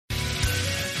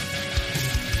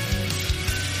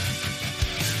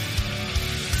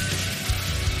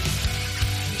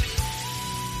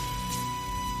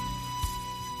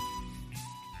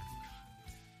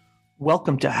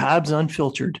Welcome to Habs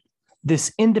Unfiltered.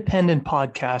 This independent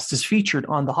podcast is featured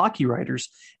on the Hockey Writers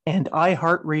and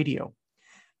iHeartRadio,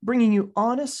 bringing you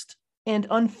honest and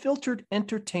unfiltered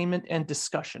entertainment and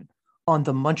discussion on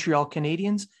the Montreal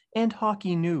Canadiens and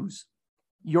hockey news.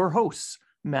 Your hosts,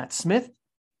 Matt Smith,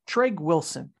 Treg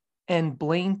Wilson, and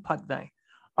Blaine Potvin,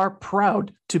 are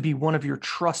proud to be one of your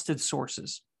trusted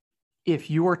sources.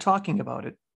 If you are talking about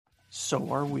it,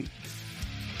 so are we.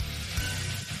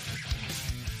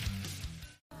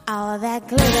 All that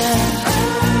glitter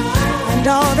and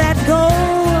all that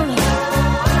gold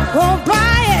won't buy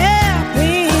you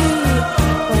happy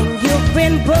when you've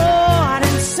been bought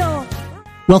and sold.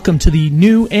 Welcome to the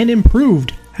new and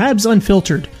improved Habs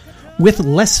Unfiltered with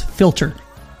less filter,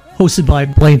 hosted by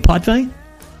Blaine Potvin,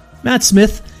 Matt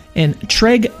Smith, and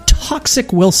Treg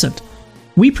Toxic Wilson.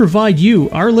 We provide you,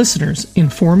 our listeners,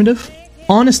 informative,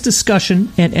 honest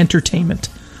discussion and entertainment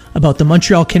about the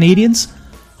Montreal Canadiens,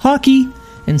 hockey,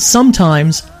 and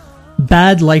sometimes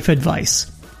bad life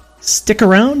advice. Stick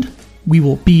around. We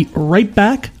will be right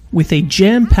back with a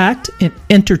jam-packed and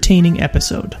entertaining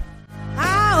episode.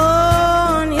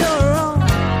 On your own,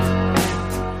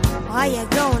 are you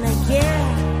gonna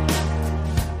get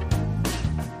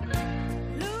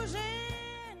losing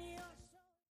your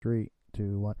 3,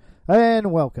 2, 1.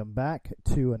 And welcome back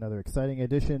to another exciting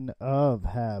edition of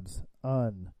Habs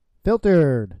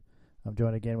Unfiltered. I'm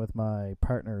joined again with my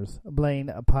partners,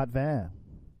 Blaine Potvin.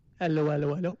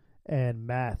 Hello. And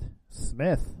Matt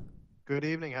Smith. Good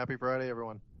evening. Happy Friday,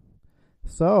 everyone.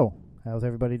 So, how's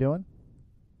everybody doing?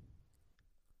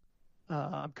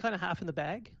 I'm kind of half in the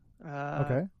bag.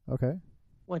 Okay.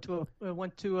 Went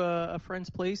to a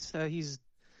friend's place. He's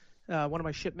one of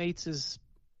my shipmates is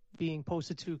being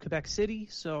posted to Quebec City,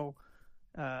 so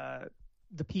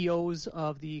the POs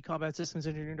of the Combat Systems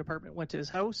Engineering Department went to his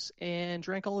house and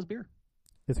drank all his beer.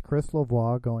 Is Chris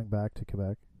Lavoie going back to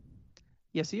Quebec?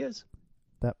 Yes, he is.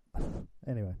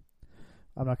 Anyway,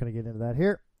 I'm not going to get into that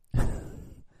here. There's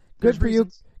Good for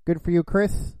reasons. you. Good for you,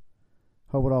 Chris.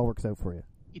 Hope it all works out for you.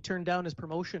 He turned down his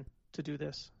promotion to do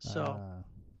this, so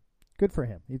good for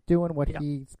him. He's doing what Yeah.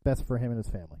 he's best for him and his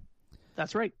family.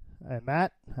 that's right. And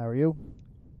Matt, how are you?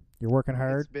 You're working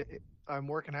hard. I'm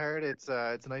working hard. It's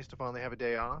nice to finally have a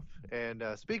day off. And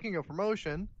speaking of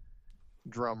promotion,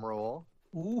 drum roll.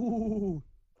 Ooh.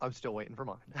 I'm still waiting for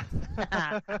mine.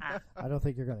 I don't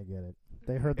think you're going to get it.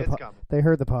 They heard It's coming. they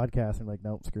heard the podcast and like,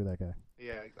 nope, screw that guy.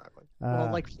 Yeah, exactly.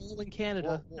 Well, like fall in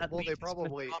Canada. Well, that they means it's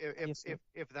probably, been up, obviously.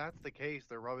 if that's the case,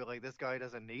 they're probably like, this guy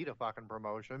doesn't need a fucking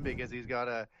promotion because he's got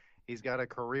a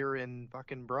career in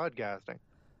fucking broadcasting.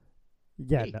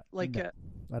 Yeah, Hey, no,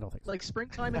 I don't think so. like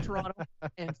springtime in Toronto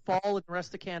and fall in the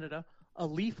rest of Canada, a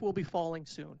leaf will be falling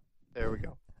soon. There we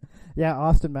go. Yeah,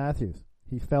 Austin Matthews.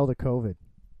 He fell to COVID.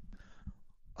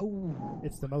 Oh,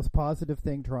 It's the most positive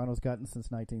thing Toronto's gotten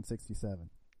since 1967.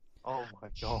 Oh my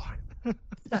god.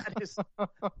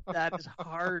 that is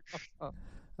harsh.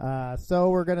 So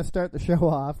we're going to start the show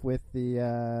off with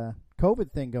the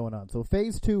COVID thing going on. So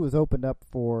Phase 2 is opened up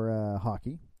for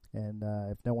hockey. And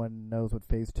if no one knows what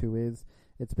Phase 2 is,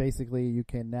 it's basically you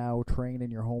can now train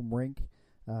in your home rink.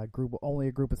 Only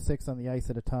a group of 6 on the ice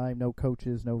at a time. No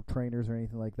coaches, no trainers or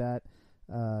anything like that.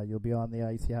 You'll be on the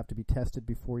ice. You have to be tested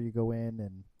before you go in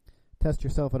and test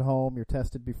yourself at home. You're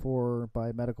tested before by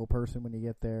a medical person when you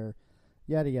get there.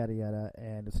 Yada, yada, yada.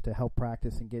 And it's to help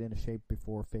practice and get into shape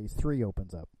before Phase 3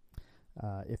 opens up.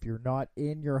 If you're not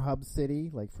in your hub city,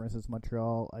 like for instance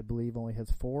Montreal, I believe only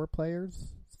has 4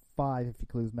 players. 5 if you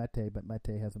include Mete, but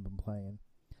Mete hasn't been playing.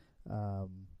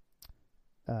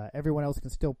 Everyone else can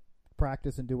still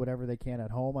practice and do whatever they can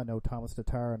at home. I know Thomas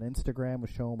Tatar on Instagram was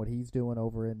showing what he's doing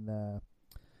over in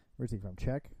where's he from?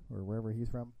 Czech or wherever he's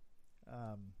from,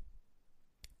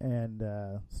 and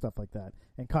stuff like that.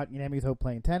 And Kotkaniemi's out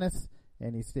playing tennis,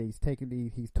 and he's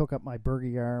took up my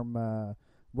Bergie arm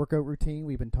workout routine.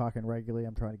 We've been talking regularly.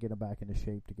 I'm trying to get him back into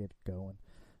shape to get going.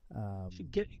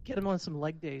 Should get him on some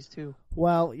leg days too.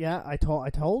 Well, yeah, I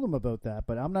told him about that,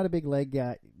 but I'm not a big leg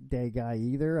day guy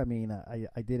either. I mean,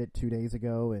 I did it 2 days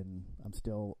ago, and I'm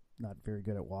still not very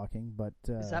good at walking. But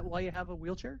Is that why you have a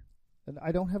wheelchair? and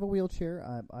I don't have a wheelchair.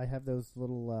 I have those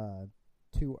little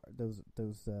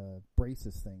those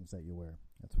braces things that you wear.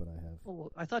 That's what I have. Oh,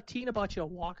 I thought Tina bought you a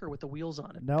walker with the wheels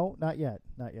on it. No, not yet.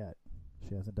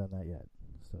 She hasn't done that yet.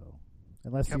 So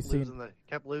unless you've seen,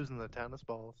 kept losing the tennis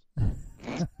balls.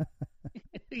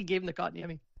 He gave him the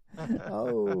Kotkaniemi.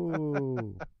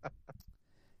 oh.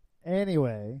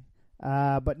 Anyway,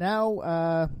 but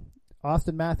now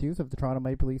Austin Matthews of the Toronto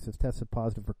Maple Leafs has tested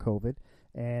positive for COVID,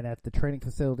 and at the training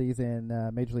facilities in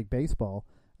Major League Baseball,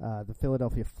 the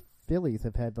Philadelphia Phillies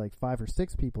have had like 5 or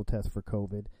 6 people test for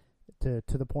COVID. to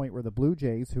the point where the Blue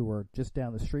Jays, who are just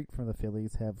down the street from the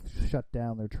Phillies, have shut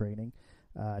down their training.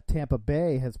 Tampa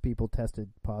Bay has people tested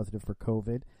positive for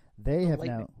COVID. They have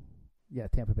Lightning. now,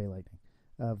 Tampa Bay Lightning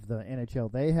of the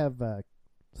NHL. They have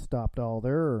stopped all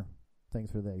their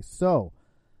things for the day. So,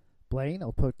 Blaine,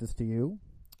 I'll put this to you.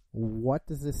 What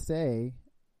does this say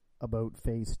about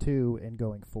Phase 2 and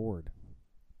going forward?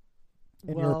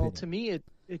 In your Well, opinion? to me,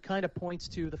 it kind of points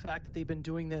to the fact that they've been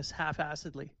doing this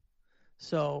half-assedly.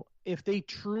 So if they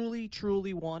truly,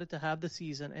 truly wanted to have the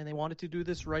season and they wanted to do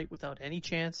this right without any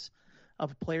chance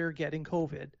of a player getting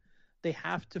COVID, they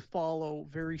have to follow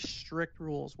very strict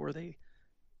rules where they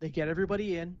get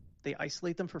everybody in, they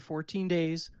isolate them for 14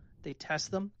 days, they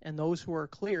test them, and those who are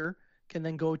clear can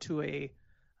then go to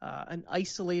an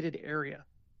isolated area.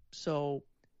 So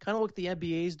kind of what the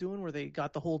NBA is doing where they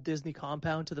got the whole Disney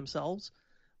compound to themselves.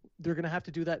 They're going to have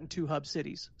to do that in 2 hub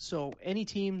cities. So any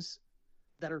teams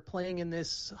that are playing in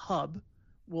this hub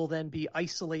will then be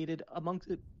isolated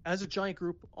as a giant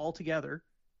group all together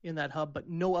in that hub, but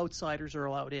no outsiders are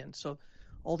allowed in. So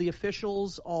all the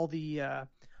officials, all the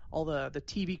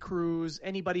TV crews,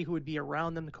 anybody who would be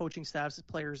around them, the coaching staffs, the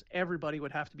players, everybody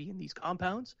would have to be in these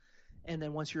compounds. And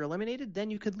then once you're eliminated,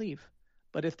 then you could leave.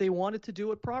 But if they wanted to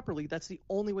do it properly, that's the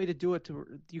only way to do it.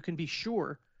 You can be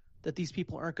sure that these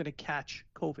people aren't going to catch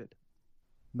COVID.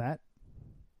 Matt?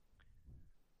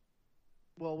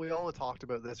 Well, we all talked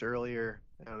about this earlier,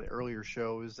 the earlier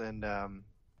shows, and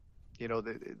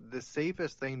the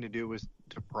safest thing to do was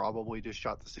to probably just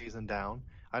shut the season down.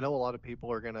 I know a lot of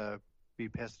people are going to be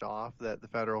pissed off that the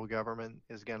federal government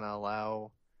is going to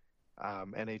allow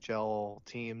NHL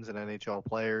teams and NHL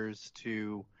players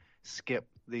to skip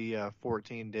the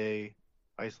 14-day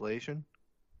isolation,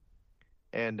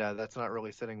 and that's not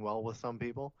really sitting well with some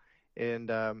people. And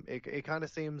it kind of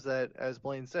seems that, as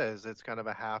Blaine says, it's kind of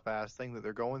a half-assed thing that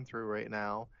they're going through right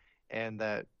now, and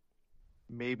that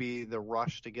maybe the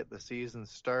rush to get the season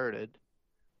started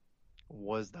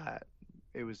was that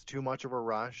it was too much of a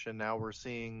rush, and now we're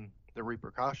seeing the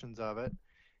repercussions of it,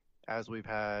 as we've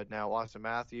had now Austin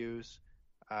Matthews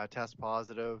test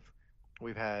positive.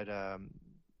 We've had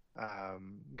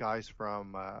guys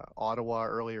from Ottawa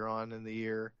earlier on in the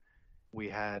year. We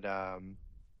had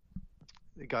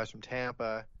guys from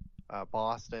Tampa,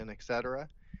 Boston, etc.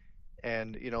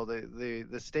 And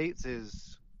the States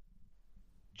is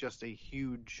just a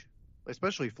huge,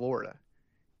 especially Florida,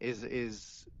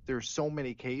 is there's so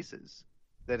many cases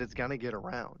that it's going to get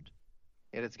around,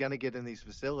 and it's going to get in these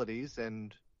facilities,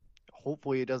 and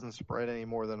hopefully it doesn't spread any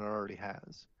more than it already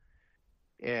has.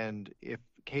 And if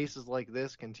cases like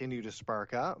this continue to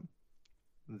spark up,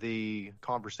 the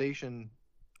conversation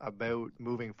about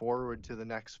moving forward to the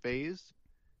next phase,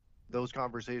 those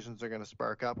conversations are going to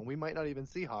spark up, and we might not even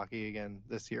see hockey again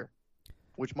this year,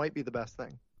 which might be the best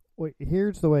thing. Well,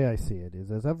 here's the way I see it: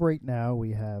 is as of right now,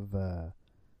 we have the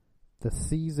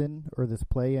season or this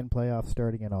play-in playoff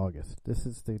starting in August. This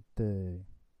is the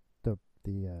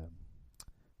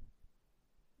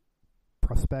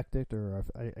prospected, or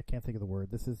I can't think of the word.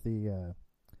 This is the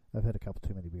I've had a couple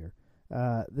too many beer.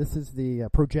 This is the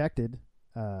projected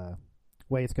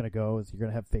way it's going to go. Is you're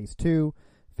going to have phase 2,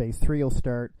 phase 3 will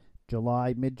start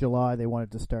mid-July. They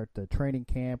wanted to start the training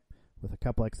camp with a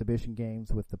couple exhibition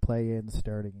games, with the play-in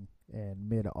starting in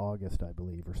mid-August, I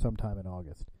believe, or sometime in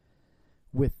August.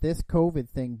 With this COVID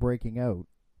thing breaking out,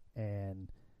 and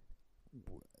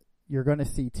you're going to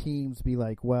see teams be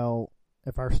like, well,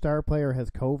 if our star player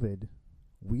has COVID,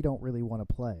 we don't really want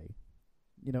to play.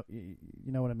 You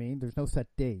know what I mean? There's no set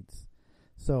dates.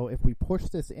 So if we push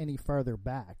this any farther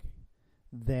back,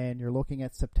 then you're looking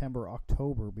at September,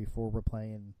 October before we're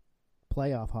playing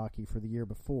playoff hockey for the year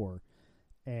before.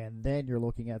 And then you're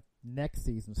looking at next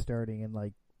season starting in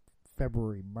like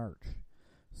February, March.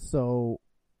 So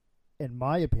in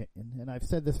my opinion, and I've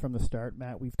said this from the start,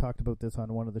 Matt, we've talked about this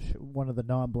on one of the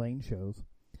non-Blaine shows,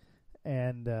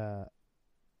 and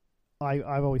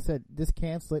I've always said, just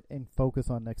cancel it and focus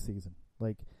on next season.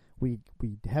 Like, we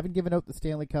haven't given out the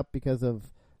Stanley Cup because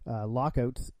of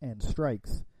lockouts and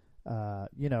strikes.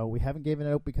 We haven't given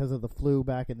it out because of the flu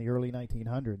back in the early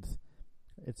 1900s.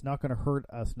 It's not going to hurt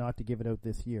us not to give it out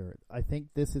this year. I think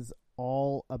this is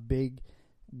all a big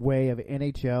way of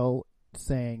NHL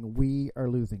saying we are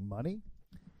losing money,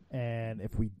 and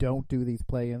if we don't do these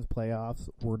play-ins, playoffs,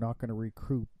 we're not going to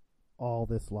recoup all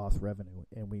this lost revenue.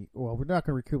 And we're not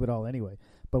going to recoup it all anyway,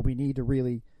 but we need to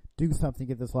really do something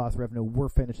to get this lost revenue. We're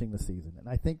finishing the season. And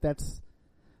I think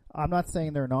I'm not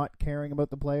saying they're not caring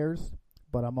about the players,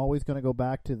 but I'm always going to go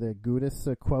back to the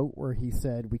Gudis quote where he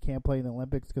said, we can't play in the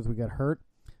Olympics because we got hurt,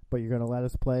 but you're going to let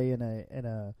us play in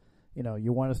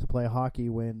you want us to play hockey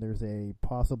when there's a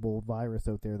possible virus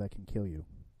out there that can kill you.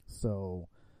 So,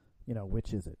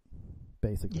 which is it,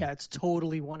 basically? Yeah, it's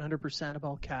totally 100%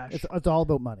 about cash. It's all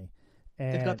about money.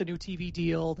 And they've got the new TV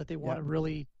deal that they want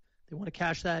to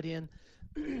cash that in.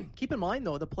 Keep in mind,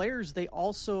 though, the players,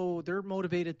 they're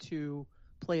motivated to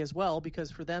play as well, because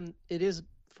for them it is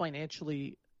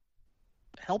financially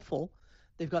helpful.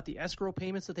 They've got the escrow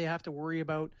payments that they have to worry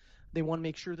about. They want to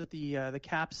make sure that the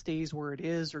cap stays where it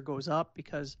is or goes up,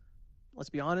 because let's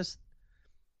be honest,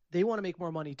 they want to make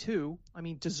more money too. I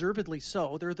mean, deservedly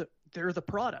so. They're the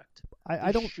product.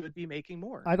 They should be making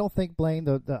more. I don't think, Blaine,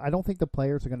 I don't think the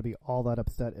players are going to be all that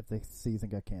upset if the season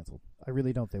got canceled. I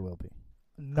really don't. They will be.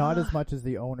 Not as much as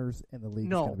the owners in the league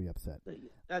is going to be upset.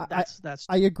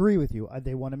 I agree with you.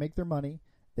 They want to make their money.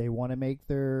 They want to make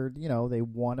their, they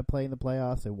want to play in the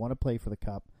playoffs. They want to play for the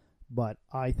cup. But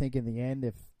I think in the end,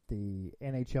 if the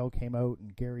NHL came out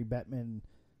and Gary Bettman,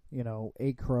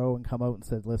 ate crow and come out and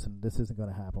said, listen, this isn't going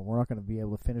to happen. We're not going to be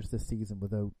able to finish this season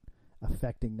without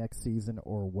affecting next season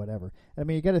or whatever. I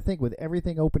mean, you got to think, with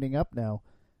everything opening up now,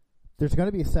 there's going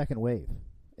to be a second wave.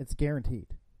 It's guaranteed.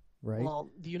 Right? Well,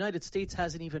 the United States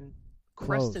hasn't even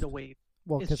crested a wave.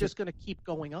 Well, it's just going to keep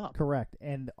going up. Correct.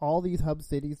 And all these hub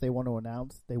cities they want to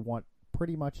announce, they want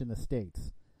pretty much in the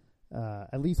States,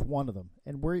 at least one of them.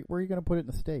 And where are you going to put it in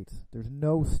the States? There's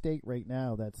no state right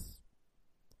now that's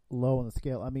low on the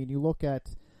scale. I mean, you look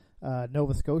at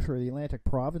Nova Scotia or the Atlantic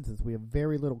provinces, we have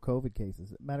very little COVID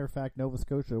cases. Matter of fact, Nova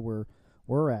Scotia, where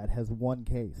we're at, has one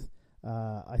case.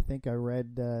 I think I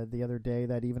read the other day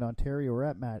that even Ontario, we're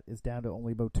at, Matt, is down to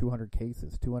only about 200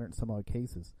 cases, 200 and some odd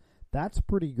cases. That's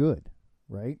pretty good,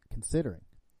 right, considering.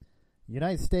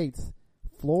 United States,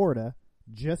 Florida,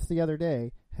 just the other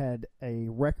day, had a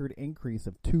record increase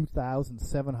of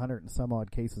 2,700 and some odd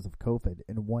cases of COVID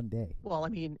in one day. Well, I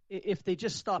mean, if they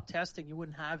just stopped testing, you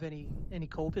wouldn't have any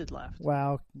COVID left.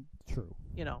 Well, true.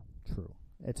 True.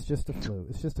 It's just a flu.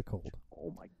 It's just a cold.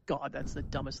 Oh, my God, that's the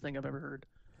dumbest thing I've ever heard.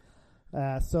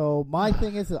 So my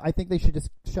thing is, I think they should just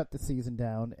shut the season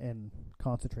down and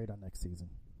concentrate on next season.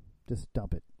 Just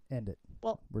dump it, end it.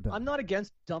 Well, we're done. I'm not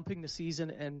against dumping the season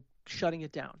and shutting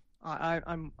it down.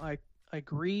 I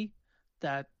agree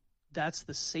that that's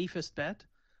the safest bet.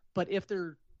 But if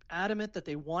they're adamant that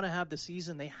they want to have the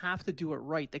season, they have to do it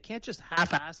right. They can't just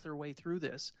half-ass their way through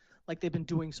this like they've been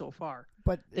doing so far.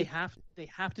 But they have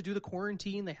to do the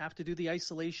quarantine. They have to do the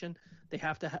isolation. They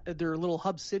have to. Their little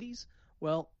hub cities.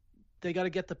 Well, they got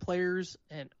to get the players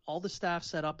and all the staff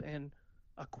set up in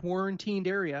a quarantined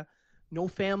area. No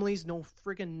families, no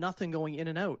friggin' nothing going in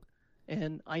and out.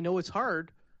 And I know it's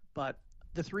hard, but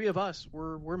the three of us,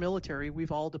 we're military.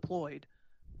 We've all deployed.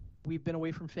 We've been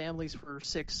away from families for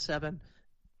 6, 7,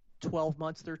 12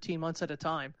 months, 13 months at a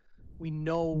time. We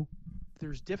know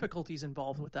there's difficulties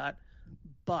involved with that.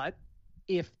 But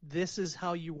if this is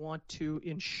how you want to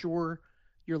ensure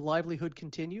your livelihood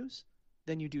continues,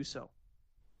 then you do so.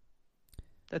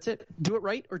 That's it. Do it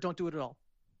right or don't do it at all.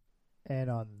 And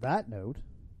on that note,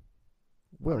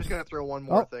 I'm just going to throw one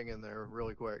more thing in there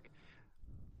really quick.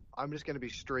 I'm just going to be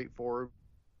straightforward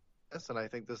with this, and I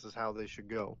think this is how they should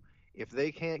go. If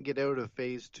they can't get out of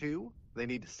Phase 2, they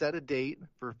need to set a date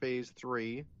for Phase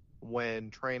 3 when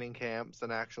training camps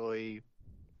and actually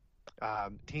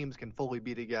teams can fully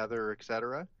be together,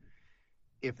 etc.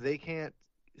 If they can't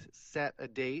set a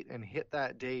date and hit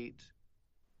that date,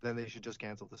 then they should just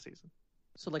cancel the season.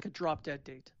 So like a drop dead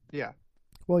date. Yeah.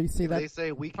 Well, you see that they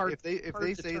say if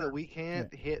they say that we can't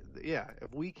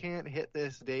if we can't hit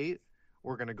this date,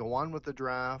 we're going to go on with the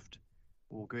draft.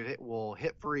 We'll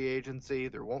hit free agency.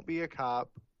 There won't be a cup,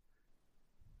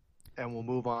 and we'll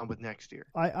move on with next year.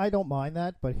 I don't mind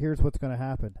that, but here's what's going to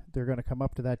happen. They're going to come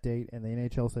up to that date, and the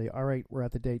NHL say, all right, we're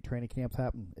at the date. Training camps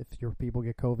happen. If your people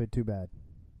get COVID, too bad.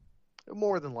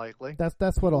 More than likely.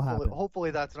 That's what'll happen.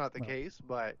 Hopefully that's not the case,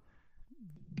 but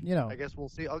I guess we'll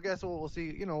see. We'll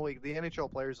see. Like the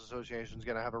NHL Players Association is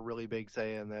going to have a really big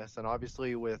say in this, and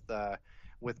obviously with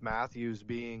Matthews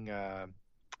being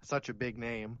such a big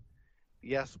name,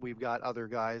 yes, we've got other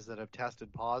guys that have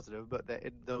tested positive, but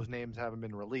those names haven't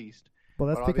been released. Well,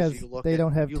 that's because they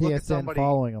don't have TSN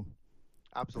following them.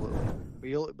 Absolutely,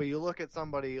 but you look at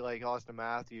somebody like Austin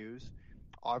Matthews.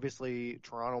 Obviously,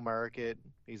 Toronto market.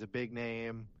 He's a big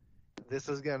name. This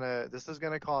is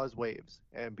gonna cause waves,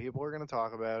 and people are gonna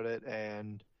talk about it,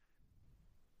 and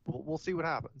we'll see what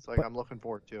happens. I'm looking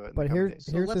forward to it. But here's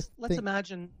let's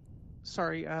imagine.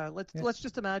 Sorry, let's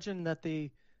just imagine that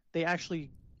they actually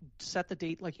set the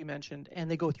date like you mentioned, and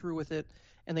they go through with it,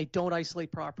 and they don't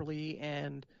isolate properly,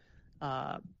 and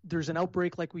there's an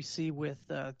outbreak like we see with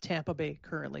Tampa Bay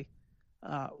currently.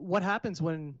 What happens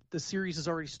when the series has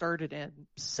already started and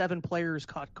 7 players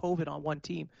caught COVID on one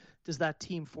team? Does that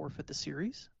team forfeit the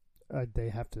series? They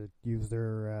have to use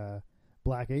their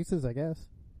black aces, I guess.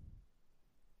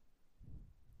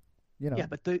 Yeah,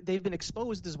 but they've been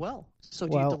exposed as well. So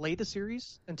do you delay the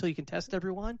series until you can test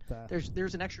everyone?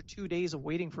 There's an extra 2 days of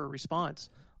waiting for a response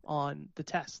on the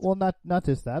test. Well, not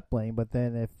just that, Blaine, but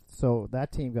then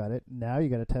that team got it, now you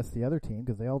got to test the other team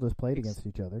because they all just played against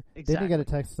each other. Exactly. Then you got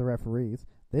to test the referees.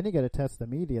 Then you got to test the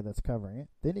media that's covering it.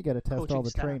 Then you got to test Coaching all the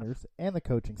staff. trainers and the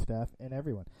coaching staff and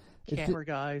everyone. Camera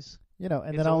guys. And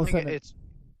then all of a sudden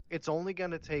it's only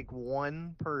going to take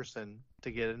one person to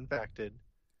get infected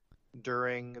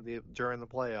during the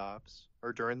playoffs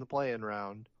or during the play-in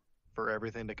round for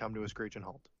everything to come to a screeching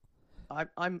halt.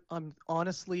 I'm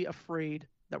honestly afraid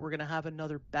that we're going to have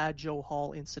another Bad Joe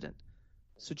Hall incident.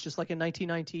 So just like in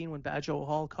 1919 when Bad Joe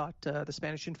Hall caught the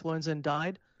Spanish influenza and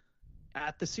died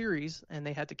at the series and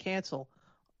they had to cancel,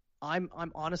 I'm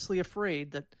honestly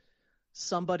afraid that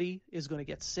somebody is going to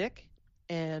get sick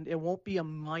and it won't be a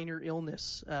minor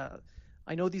illness.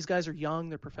 I know these guys are young,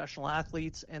 they're professional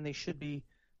athletes, and they should be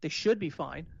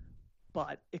fine,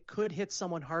 but it could hit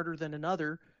someone harder than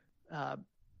another,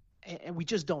 and we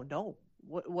just don't know.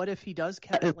 What if he does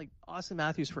catch, like Austin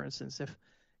Matthews, for instance, if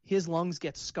his lungs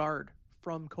get scarred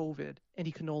from COVID and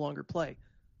he can no longer play?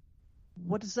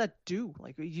 What does that do?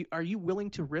 Like, are you willing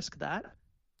to risk that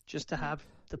just to have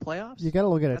the playoffs? You got to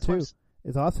look at it too.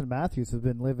 Is Austin Matthews has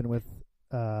been living with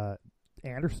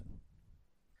Anderson,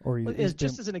 or it's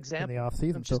just as an example in the off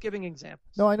season. I'm just giving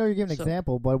examples. No, I know you're giving an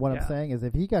example, but what I'm saying is,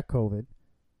 if he got COVID,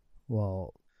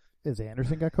 well, is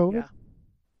Anderson got COVID? Yeah.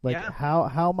 Like,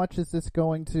 how much is this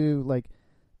going to, like,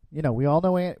 we all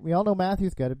know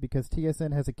Matthews got it because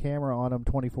TSN has a camera on him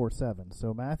 24/7.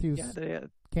 So Matthews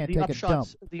can't take a dump.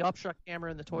 The upshot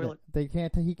camera in the toilet. He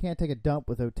can't take a dump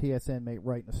without TSN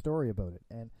writing a story about it.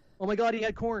 And oh my God, he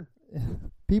had corn.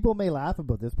 People may laugh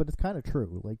about this, but it's kind of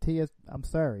true. Like I'm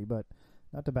sorry, but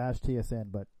not to bash TSN,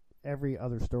 but every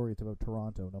other story is about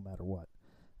Toronto, no matter what.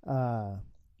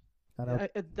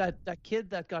 That kid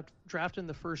that got drafted in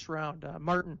the first round,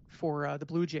 Martin, for the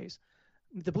Blue Jays.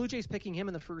 The Blue Jays picking him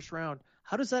in the first round.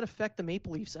 How does that affect the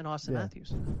Maple Leafs and Austin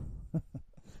Matthews?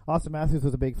 Austin Matthews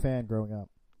was a big fan growing up.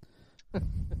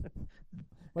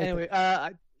 Anyway,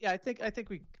 I think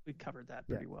we covered that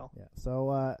pretty well. Yeah.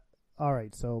 So, all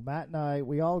right. So Matt and I,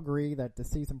 we all agree that the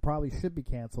season probably should be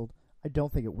canceled. I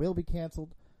don't think it will be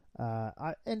canceled.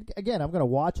 And again, I'm going to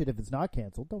watch it if it's not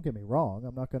canceled. Don't get me wrong.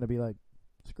 I'm not going to be like,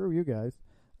 screw you guys.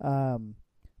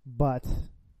 But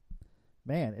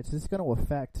man, it's just going to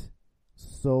affect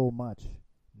so much,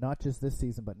 not just this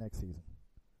season, but next season.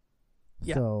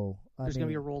 Yeah. So there's going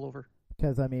to be a rollover.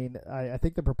 Because, I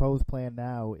think the proposed plan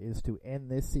now is to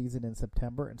end this season in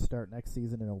September and start next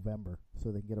season in November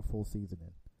so they can get a full season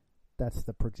in. That's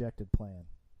the projected plan.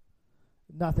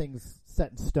 Nothing's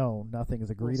set in stone. Nothing is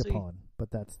agreed upon.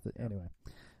 But that's anyway.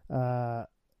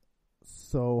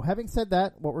 So having said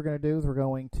that, what we're going to do is we're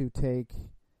going to take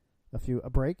a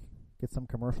break, get some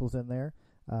commercials in there.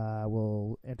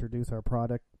 We'll introduce our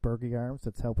product, Burgie Arms.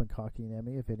 It's helping Cocky and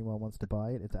Emmy if anyone wants to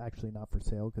buy it. It's actually not for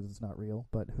sale because it's not real,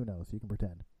 but who knows? You can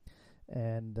pretend.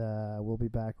 And we'll be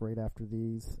back right after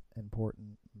these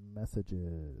important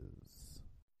messages.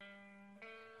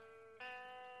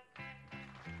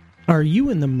 Are you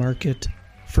in the market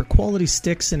for quality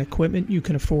sticks and equipment you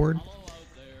can afford?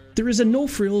 There is a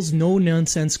no-frills,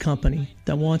 no-nonsense company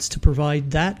that wants to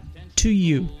provide that to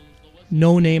you.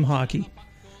 No Name Hockey.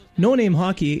 No Name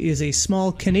Hockey is a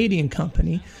small Canadian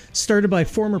company started by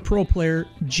former pro player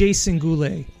Jason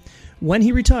Goulet. When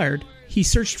he retired, he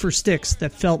searched for sticks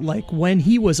that felt like when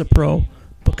he was a pro,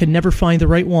 but could never find the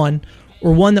right one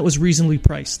or one that was reasonably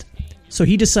priced. So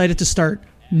he decided to start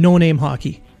No Name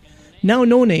Hockey. Now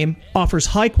No Name offers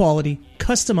high-quality,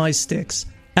 customized sticks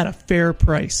at a fair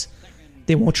price.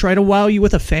 They won't try to wow you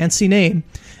with a fancy name.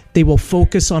 They will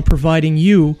focus on providing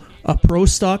you a pro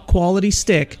stock quality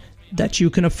stick that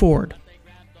you can afford.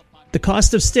 The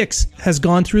cost of sticks has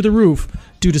gone through the roof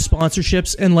due to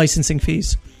sponsorships and licensing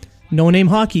fees. No Name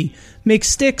Hockey makes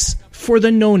sticks for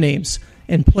the no-names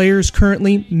and players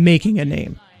currently making a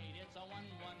name.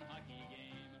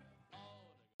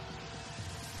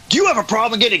 Do you have a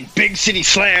problem getting big city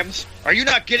slams? Are you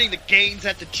not getting the gains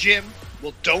at the gym?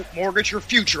 Well, don't mortgage your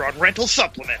future on rental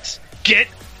supplements. Get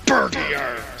Burgie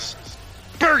Arms.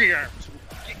 Burgie Arms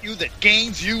will get you the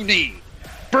gains you need.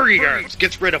 Burgie Arms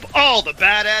gets rid of all the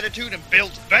bad attitude and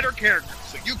builds better character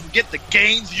so you can get the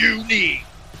gains you need.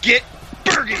 Get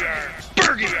Burgie Arms.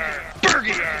 Burgie Arms.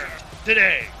 Burgie Arms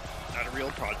today. Not a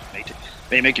real product.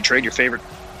 May make you trade your favorite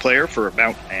player for a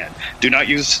mount, and do not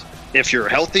use If you're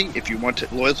healthy, if you want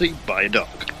loyalty, buy a dog.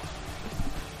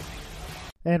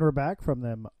 And we're back from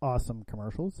them awesome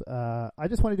commercials. I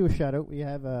just want to do a shout out. We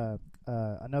have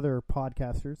another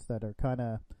podcasters that are kind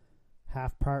of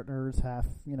half partners, half,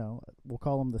 we'll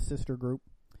call them the sister group.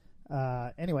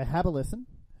 Anyway, have a listen,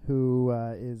 who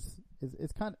is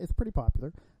pretty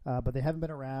popular, but they haven't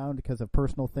been around because of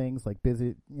personal things like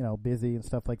busy and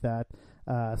stuff like that.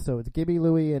 So it's Gibby,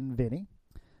 Louie, and Vinny.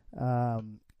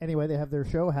 Anyway, they have their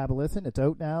show, Have a Listen. It's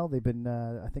out now. They've been,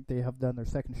 I think they have done their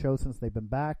second show since they've been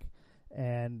back.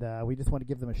 And we just want to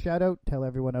give them a shout out. Tell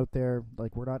everyone out there,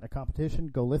 like, we're not in a competition.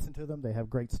 Go listen to them. They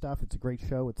have great stuff. It's a great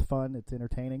show. It's fun. It's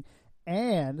entertaining.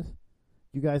 And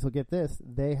you guys will get this.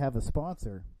 They have a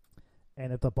sponsor,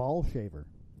 and it's a ball shaver,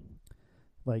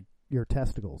 like your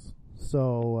testicles.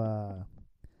 So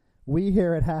we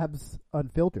here at Habs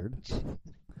Unfiltered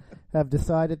have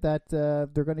decided that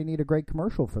they're going to need a great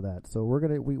commercial for that. So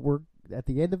we're at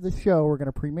the end of the show, we're going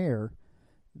to premiere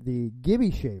the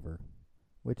Gibby shaver,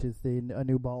 which is a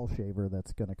new ball shaver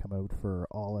that's going to come out for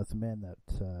all us men that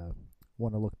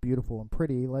want to look beautiful and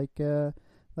pretty, like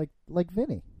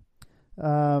Vinny.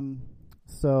 Yeah.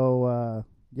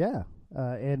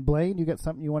 And Blaine, you got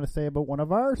something you want to say about one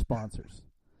of our sponsors?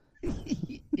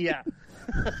 Yeah.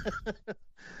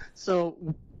 So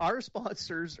our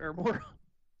sponsors are more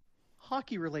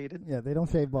hockey related. Yeah, they don't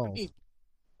shave balls.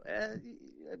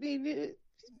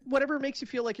 Whatever makes you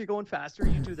feel like you're going faster,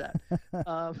 you do that.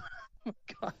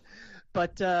 God.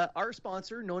 But our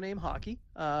sponsor, No Name Hockey,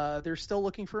 they're still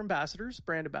looking for ambassadors,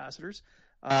 brand ambassadors.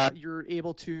 You're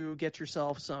able to get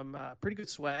yourself some pretty good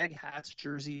swag, hats,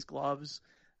 jerseys, gloves,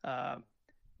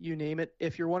 you name it.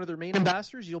 If you're one of their main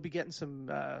ambassadors, you'll be getting some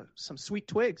sweet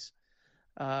twigs.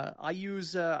 I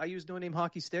use No Name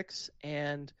Hockey sticks,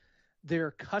 and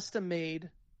they're custom made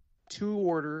to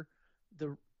order.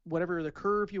 Whatever the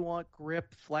curve you want,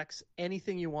 grip, flex,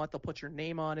 anything you want, they'll put your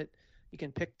name on it. You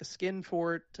can pick the skin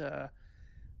for it.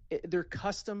 They're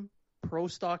custom pro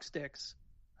stock sticks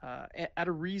at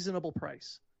a reasonable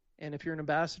price. And if you're an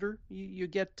ambassador, you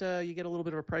get a little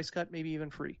bit of a price cut, maybe even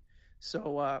free.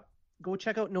 So go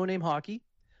check out No Name Hockey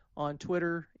on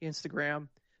Twitter, Instagram,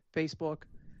 Facebook,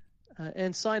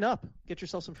 and sign up. Get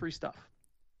yourself some free stuff.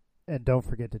 And don't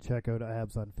forget to check out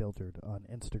Habs Unfiltered on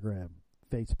Instagram,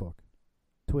 Facebook,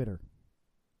 Twitter,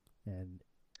 and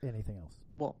anything else.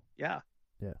 Well, yeah.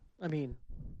 Yeah. I mean,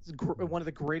 it's one of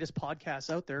the greatest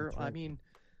podcasts out there. That's right. I mean,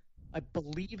 I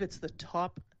believe it's the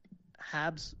top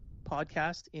Habs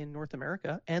podcast in North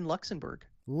America and Luxembourg.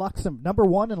 Number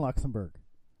one in Luxembourg.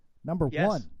 Number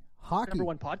one. Hockey. Number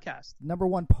one podcast. Number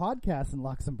one podcast in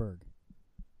Luxembourg.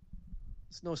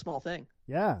 It's no small thing.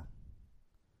 Yeah.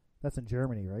 That's in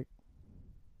Germany, right?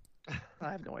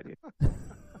 I have no idea.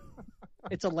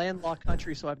 It's a landlocked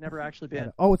country, so I've never actually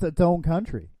been. Oh, it's its own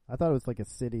country. I thought it was like a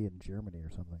city in Germany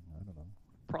or something. I don't know.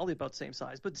 Probably about the same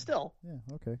size, but still. Yeah,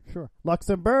 okay, sure.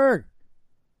 Luxembourg!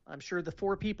 I'm sure the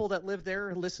 4 people that live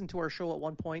there listened to our show at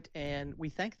one point, and we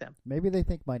thank them. Maybe they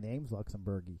think my name's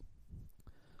Luxembourgy.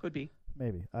 Could be.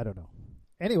 Maybe. I don't know.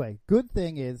 Anyway, good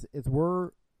thing is we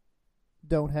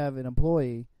don't have an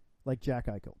employee like Jack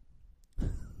Eichel.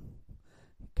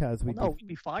 Because we'd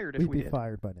be fired if we did. We'd be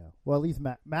fired by now. Well, at least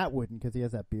Matt wouldn't, because he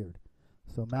has that beard.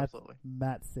 So Matt's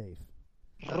safe.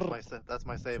 That's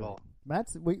my save all.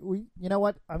 Matt's we you know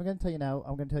what? I'm going to tell you now.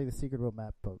 I'm going to tell you the secret about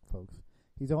Matt, folks.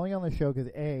 He's only on the show because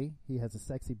A, he has a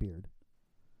sexy beard,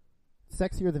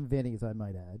 sexier than Vinny's, I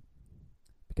might add,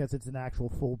 because it's an actual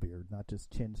full beard, not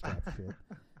just chin strap shit.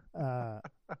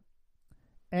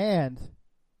 And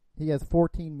he has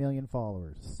 14 million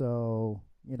followers. So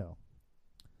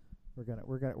we're gonna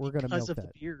milk that. Because of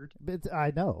the beard. But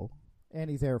I know, and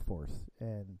he's Air Force,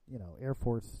 and Air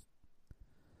Force.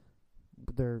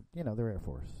 They're Air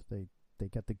Force. They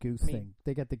got the goose thing.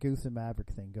 They got the goose and Maverick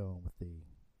thing going with the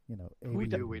We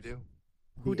do.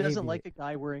 Who doesn't like a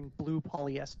guy wearing blue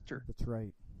polyester? That's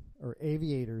right. Or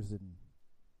aviators and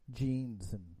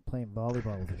jeans and playing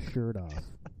volleyball with his shirt off.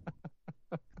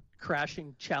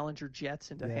 Crashing Challenger jets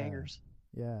into hangars.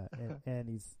 Yeah, and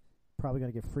he's probably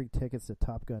going to get free tickets to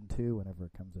Top Gun 2 whenever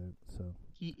it comes out. So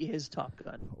he is Top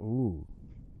Gun. Ooh,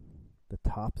 the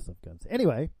tops of guns.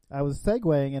 Anyway, I was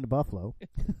segueing into Buffalo,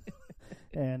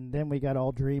 and then we got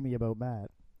all dreamy about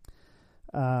Matt.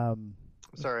 I'm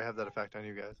sorry I have that effect on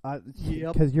you guys.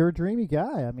 Because you're a dreamy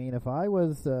guy. I mean, if I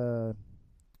was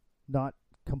not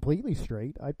completely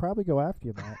straight, I'd probably go after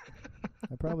you, Matt.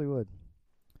 I probably would.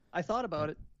 I thought about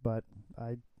it. But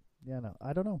I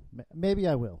don't know. Maybe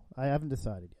I will. I haven't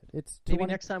decided yet. It's maybe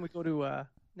next time we go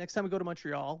to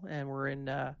Montreal and we're in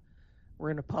a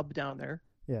pub down there.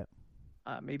 Yeah.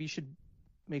 Maybe you should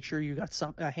make sure you got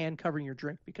a hand covering your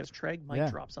drink because Treg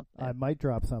might drop something. I might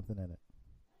drop something in it.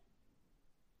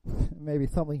 Maybe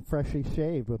something freshly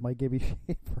shaved with my Gibby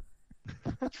shaver.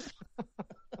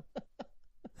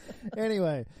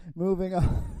 Anyway, moving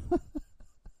on.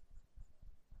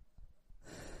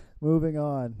 Moving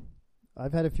on.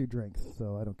 I've had a few drinks,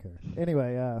 so I don't care.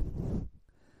 Anyway,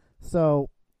 so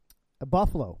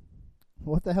Buffalo.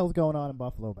 What the hell's going on in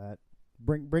Buffalo, Matt?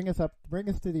 Bring us up. Bring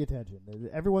us to the attention.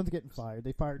 Everyone's getting fired.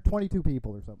 They fired 22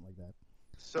 people or something like that.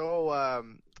 So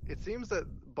it seems that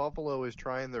Buffalo is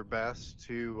trying their best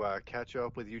to catch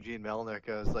up with Eugene Melnyk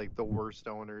as like the worst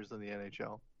owners in the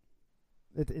NHL.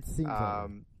 It seems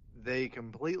like they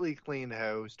completely cleaned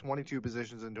house, 22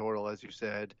 positions in total, as you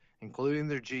said, including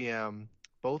their GM,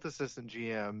 both assistant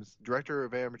GMs, director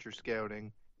of amateur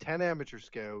scouting, 10 amateur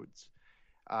scouts,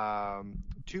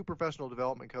 2 professional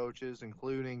development coaches,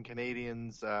 including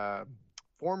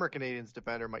former Canadiens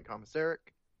defender Mike Komisarek.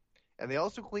 And they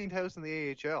also cleaned house in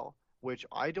the AHL, which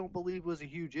I don't believe was a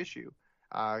huge issue.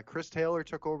 Chris Taylor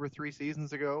took over 3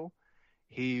 seasons ago.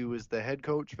 He was the head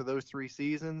coach for those 3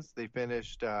 seasons. They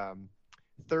finished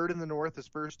third in the North his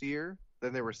first year.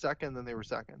 Then they were second. Then they were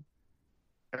second.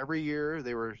 Every year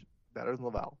they were better than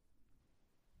Laval.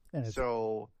 And it's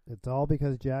all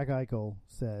because Jack Eichel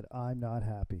said, "I'm not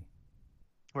happy."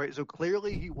 Right. So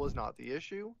clearly he was not the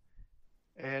issue.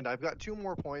 And I've got 2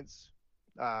 more points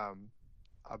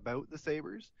about the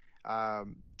Sabres.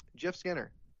 Jeff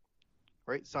Skinner,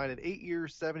 right, signed an 8-year,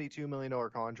 $72 million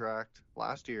contract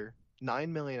last year, $9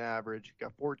 million average,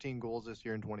 got 14 goals this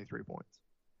year and 23 points.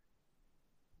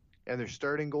 And their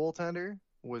starting goaltender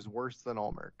was worse than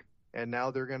Allmark. And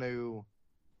now they're going to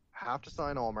have to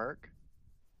sign Allmark,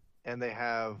 and they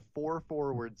have 4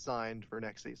 forwards signed for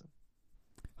next season.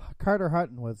 Carter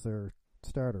Hutton was their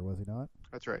starter, was he not?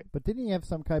 That's right. But didn't he have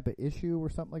some type of issue or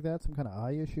something like that? Some kind of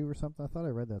eye issue or something? I thought I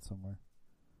read that somewhere.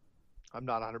 I'm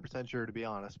not 100% sure, to be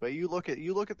honest. But you look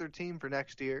at their team for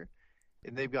next year,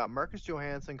 and they've got Marcus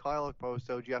Johansson, Kyle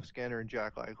Okposo, Jeff Skinner, and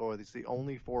Jack Eichel. It's the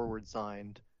only forward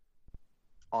signed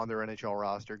on their NHL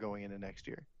roster going into next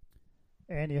year.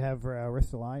 And you have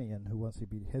Ristolainen,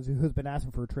 who's been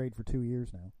asking for a trade for 2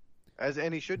 years now.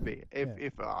 And he should be.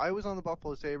 If I was on the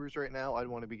Buffalo Sabres right now, I'd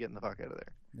want to be getting the fuck out of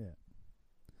there. Yeah.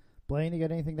 Blaine, you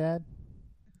got anything to add?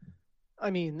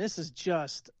 I mean, this is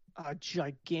just a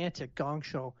gigantic gong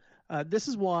show. This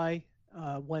is why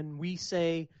when we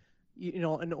say,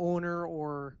 an owner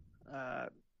or a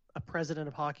president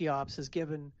of hockey ops has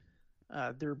given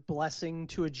their blessing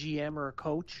to a GM or a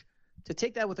coach, to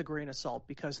take that with a grain of salt,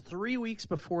 because 3 weeks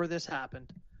before this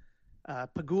happened,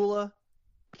 Pagula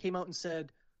came out and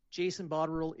said, Jason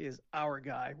Botterill is our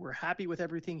guy. We're happy with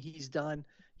everything he's done.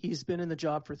 He's been in the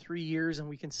job for 3 years, and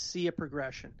we can see a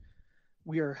progression.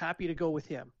 We are happy to go with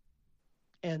him.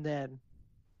 And then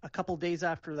a couple days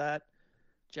after that,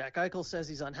 Jack Eichel says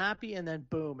he's unhappy, and then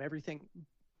boom, everything.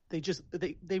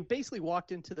 They basically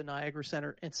walked into the Niagara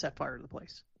Center and set fire to the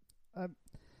place.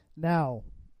 Now,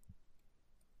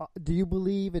 do you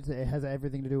believe it has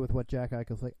everything to do with what Jack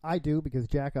Eichel's like? I do, because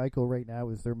Jack Eichel right now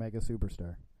is their mega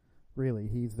superstar. Really,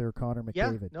 he's their Connor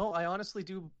McDavid. Yeah, no, I honestly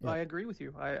do. Yeah. I agree with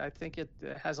you. I think it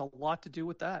has a lot to do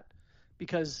with that,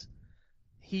 because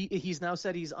he's now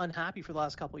said he's unhappy for the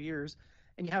last couple of years,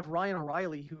 and you have Ryan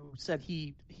O'Reilly, who said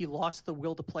he lost the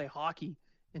will to play hockey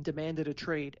and demanded a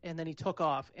trade, and then he took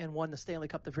off and won the Stanley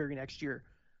Cup the very next year.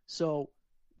 So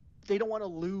they don't want to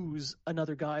lose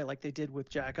another guy like they did with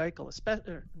Jack Eichel,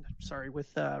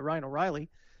 with Ryan O'Reilly,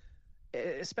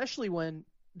 especially when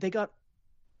they got.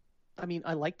 I mean,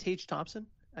 I like Tage Thompson.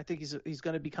 I think he's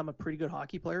going to become a pretty good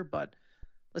hockey player, but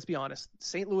let's be honest.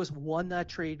 St. Louis won that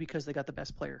trade because they got the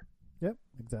best player. Yep,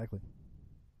 exactly.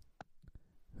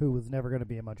 Who was never going to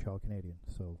be a Montreal Canadian,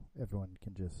 so everyone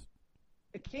can just...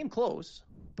 It came close,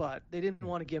 but they didn't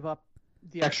want to give up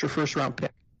the extra first-round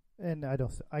pick. And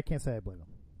I can't say I blame them.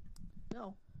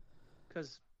 No,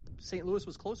 because St. Louis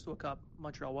was close to a cup.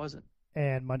 Montreal wasn't.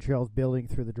 And Montreal's building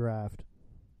through the draft.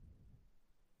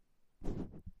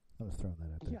 I was throwing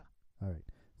that out there. Yeah. All right.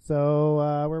 So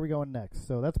where are we going next?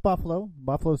 So that's Buffalo.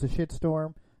 Buffalo's a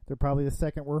shitstorm. They're probably the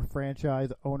second worst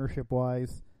franchise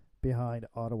ownership-wise behind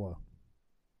Ottawa.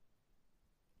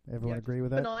 Everyone agree with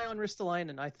that? Keep an eye on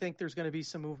Ristolainen. I think there's going to be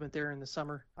some movement there in the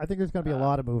summer. I think there's going to be a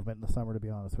lot of movement in the summer, to be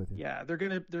honest with you. Yeah, they're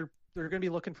going to be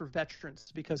looking for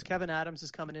veterans, because Kevin Adams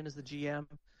is coming in as the GM.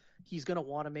 He's going to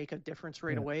want to make a difference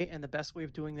right away, and the best way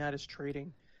of doing that is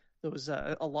trading those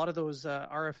a lot of those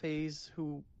RFAs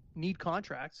who need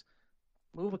contracts.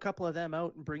 Move a couple of them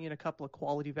out and bring in a couple of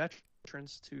quality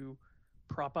veterans to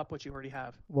prop up what you already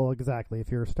have. Well, exactly.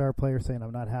 If you're a star player saying,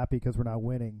 I'm not happy because we're not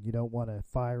winning, you don't want to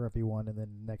fire everyone and then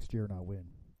next year not win.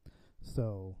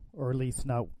 So, or at least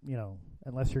not,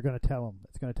 unless you're going to tell him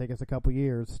it's going to take us a couple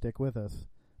years, stick with us.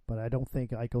 But I don't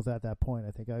think Eichel's at that point.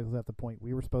 I think Eichel's at the point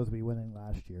we were supposed to be winning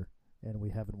last year, and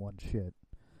we haven't won shit.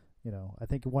 I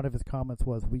think one of his comments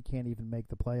was, we can't even make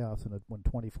the playoffs when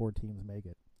 24 teams make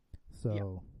it.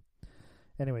 So,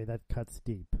 Anyway, that cuts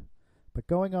deep. But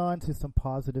going on to some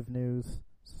positive news,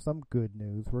 some good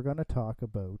news, we're going to talk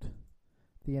about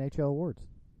the NHL awards.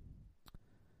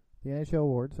 The NHL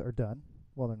awards are done.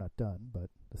 Well, they're not done, but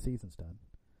the season's done.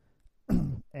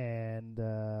 And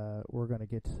we're going to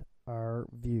get our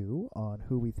view on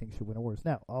who we think should win awards.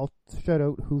 Now, I'll shout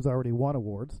out who's already won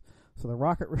awards. So the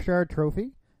Rocket Richard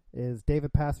Trophy is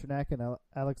David Pastrnak and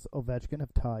Alex Ovechkin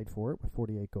have tied for it with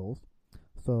 48 goals.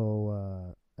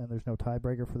 So, and there's no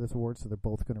tiebreaker for this award, so they're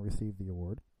both going to receive the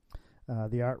award.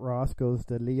 The Art Ross goes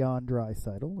to Leon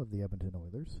Draisaitl of the Edmonton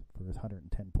Oilers for his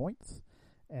 110 points.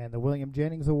 And the William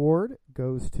Jennings Award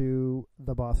goes to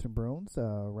the Boston Bruins,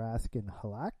 Rask and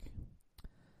Halak.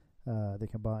 They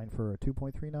combine for a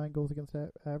 2.39 goals against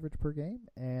average per game.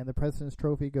 And the President's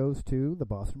Trophy goes to the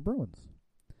Boston Bruins.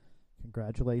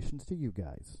 Congratulations to you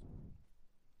guys.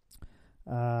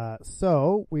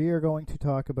 So we are going to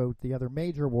talk about the other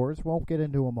major awards. Won't get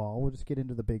into them all. We'll just get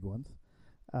into the big ones.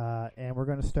 And we're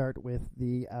going to start with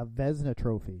the Vezina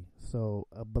Trophy. So,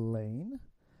 Blaine,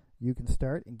 you can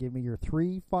start and give me your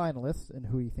 3 finalists and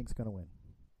who you think's going to win.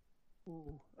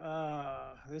 Ooh,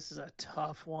 this is a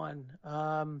tough one.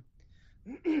 I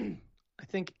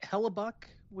think Hellebuck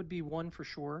would be one for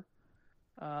sure.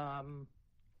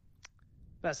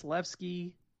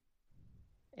 Vasilevsky,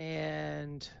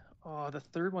 and the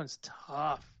third one's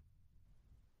tough.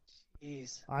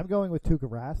 Jeez. I'm going with Tuukka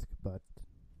Rask, but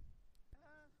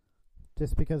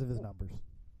just because of his numbers.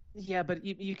 Yeah, but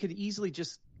you could easily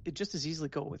just as easily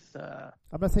go with.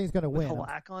 I'm not saying he's going to win.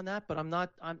 Halak on that, but I'm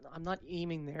not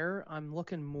aiming there. I'm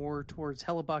looking more towards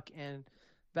Hellebuck and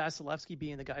Vasilevsky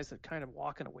being the guys that kind of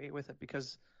walking away with it,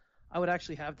 because I would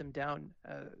actually have them down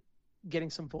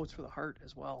getting some votes for the Hart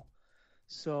as well.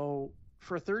 So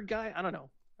for a third guy, I don't know.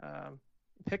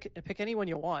 Pick anyone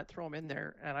you want, throw them in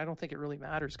there, and I don't think it really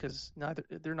matters because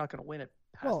they're not going to win it.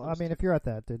 Well, I mean, if you're at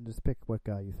that, then just pick what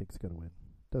guy you think is going to win.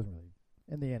 Doesn't really,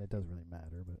 in the end, it doesn't really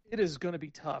matter. But it is going to be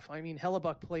tough. I mean,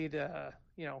 Hellebuck played.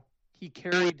 He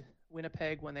carried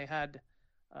Winnipeg when they had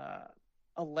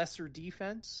a lesser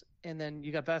defense, and then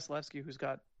you got Vasilevsky, who's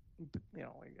got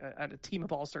a team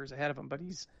of all-stars ahead of him, but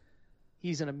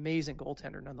he's an amazing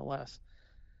goaltender nonetheless.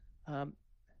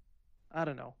 I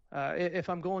don't know. If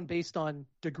I'm going based on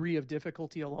degree of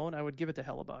difficulty alone, I would give it to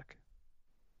Hellebuck.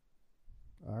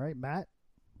 All right, Matt.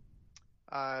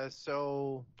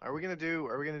 So are we gonna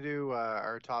do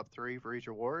our top 3 for each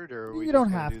award, or are we you just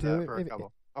don't gonna have do to? that for a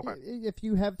couple? Okay. If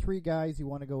you have 3 guys you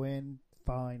want to go in,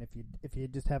 fine. If you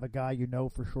just have a guy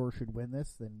for sure should win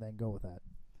this, then go with that.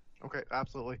 Okay,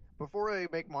 absolutely. Before I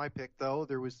make my pick, though,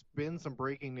 there was been some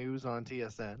breaking news on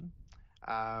TSN.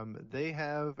 They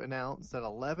have announced that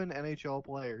 11 NHL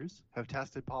players have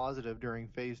tested positive during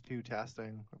Phase 2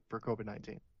 testing for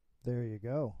COVID-19. There you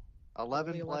go.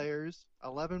 11 players,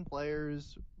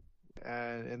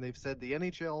 and they've said the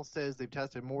NHL says they've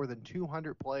tested more than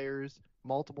 200 players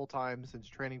multiple times since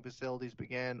training facilities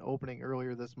began opening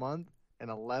earlier this month, and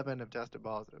 11 have tested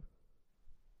positive.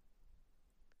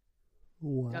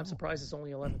 Wow. I'm surprised it's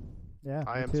only 11. Yeah,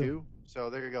 I am too. So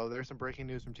there you go. There's some breaking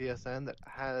news from TSN that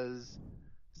has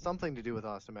something to do with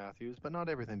Austin Matthews, but not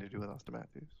everything to do with Austin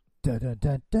Matthews. Da, da,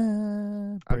 da, da.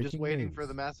 I'm just waiting news. for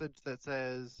the message that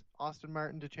says Austin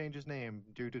Martin to change his name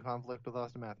due to conflict with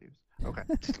Austin Matthews. Okay.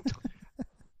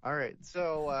 All right.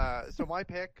 So my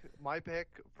pick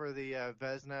for the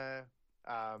Vezina,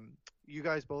 you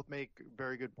guys both make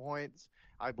very good points.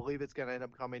 I believe it's going to end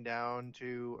up coming down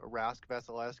to Rask,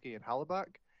 Vasilevsky, and Hellebuck,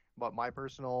 but my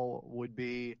personal would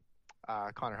be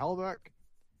Connor Hellebuck.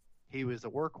 He was a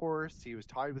workhorse. He was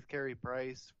tied with Carey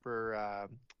Price for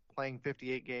playing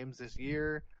 58 games this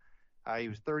year. He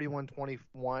was 31,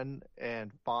 21,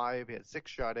 and 5. He had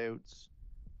 6 shutouts,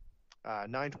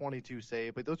 922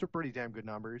 save. But those are pretty damn good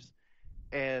numbers.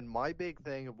 And my big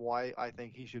thing of why I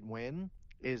think he should win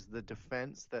is the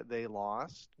defense that they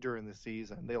lost during the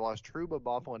season. They lost Trouba,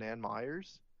 Bufflin, and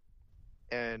Myers.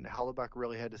 And Hellebuck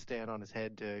really had to stand on his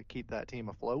head to keep that team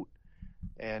afloat.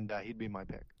 And he'd be my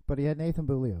pick. But he had Nathan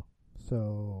Beaulieu.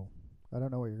 So I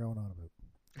don't know what you're going on about.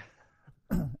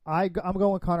 I'm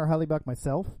going with Connor Hellebuck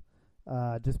myself,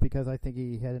 just because I think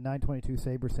he had a 922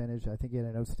 save percentage. I think he had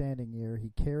an outstanding year.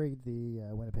 He carried the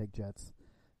Winnipeg Jets.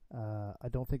 I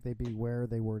don't think they'd be where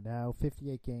they were now.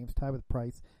 58 games, tied with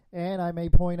Price. And I may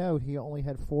point out he only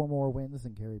had 4 more wins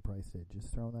than Carey Price did.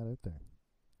 Just throwing that out there.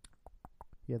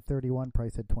 He had 31.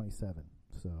 Price had 27.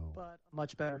 So, but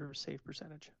much better save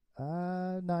percentage.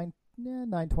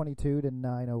 922 to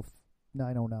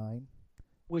 909.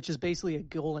 Which is basically a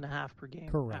goal and a half per game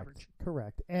average.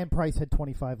 Correct. And Price had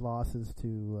 25 losses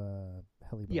to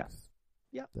Hellebuck's.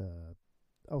 Yeah. Sorry.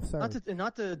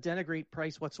 Not to denigrate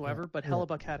Price whatsoever, but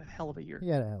Hellebuck had a hell of a year. He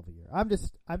had a hell of a year. I'm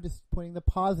just putting the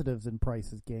positives in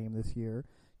Price's game this year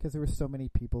because there were so many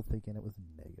people thinking it was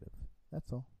negative.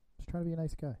 That's all. Just trying to be a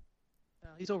nice guy.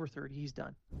 He's over 30. He's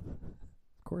done.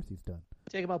 Of course he's done.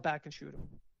 Take him out back and shoot him.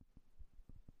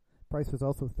 Price was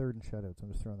also third in shutouts.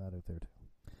 I'm just throwing that out there, too.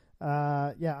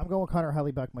 I'm going with Connor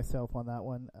Hellebuck myself on that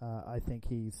one. I think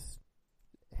he's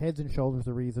heads and shoulders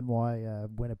the reason why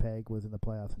Winnipeg was in the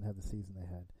playoffs and had the season they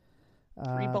had.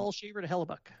 3-ball shaver to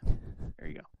Hellebuck. There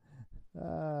you go.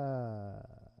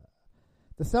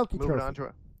 The Selke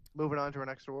Trophy. Moving on to our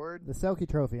next award. The Selke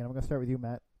Trophy, and I'm going to start with you,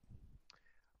 Matt.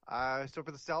 So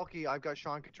for the Selke, I've got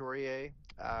Sean Couturier.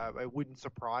 It wouldn't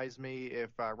surprise me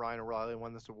if Ryan O'Reilly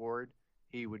won this award.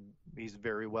 He's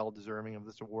very well deserving of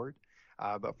this award.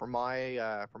 But for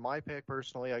my pick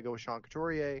personally, I go with Sean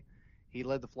Couturier. He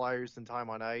led the Flyers in time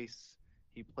on ice.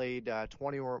 He played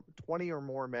 20 or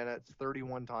more minutes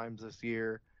 31 times this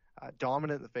year.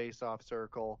 Dominant in the face-off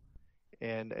circle,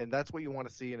 and that's what you want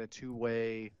to see in a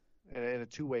two-way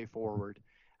forward.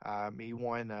 He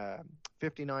won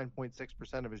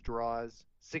 59.6% of his draws,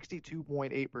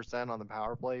 62.8% on the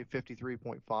power play,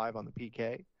 53.5% on the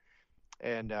PK.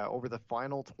 And over the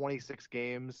final 26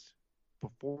 games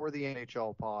before the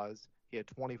NHL pause, he had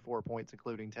 24 points,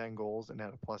 including 10 goals, and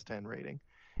had a plus 10 rating.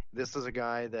 This is a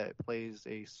guy that plays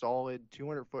a solid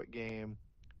 200-foot game,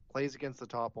 plays against the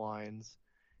top lines,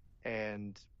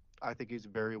 and I think he's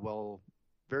very well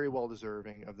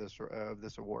deserving of this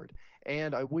award.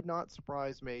 And I would not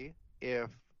surprise me if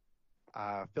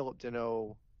Philip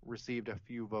Deneau received a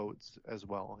few votes as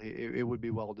well. It would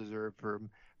be well deserved for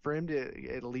him to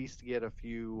at least get a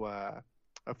few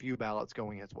ballots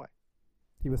going his way.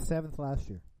 He was 7th last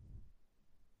year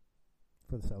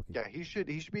for the Selke. Yeah, he should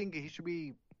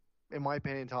be, in my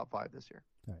opinion, top 5 this year.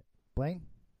 All right, Blaine.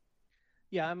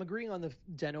 Yeah, I'm agreeing on the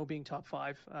Deneau being top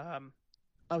 5. I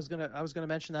was gonna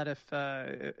mention that if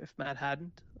Matt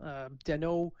hadn't.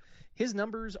 Deneau, his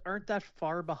numbers aren't that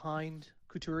far behind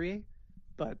Couturier,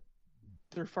 but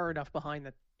they're far enough behind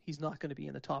that he's not going to be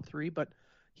in the top 3. But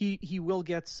he will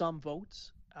get some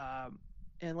votes.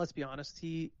 And let's be honest,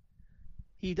 he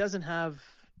doesn't have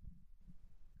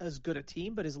as good a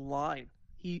team, but his line,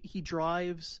 he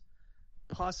drives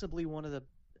possibly one of the,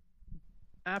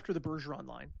 after the Bergeron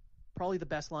line, probably the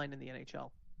best line in the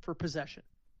NHL for possession.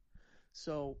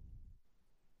 So,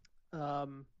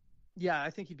 I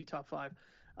think he'd be top 5.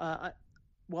 I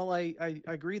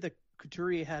agree that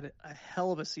Couturier had a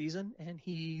hell of a season, and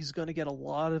he's going to get a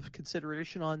lot of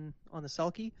consideration on the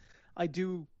Selke. I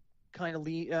do kind of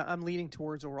I'm leaning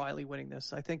towards O'Reilly winning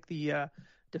this. I think the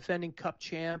defending Cup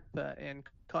champ and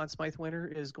Conn Smythe winner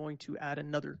is going to add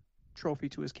another trophy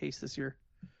to his case this year.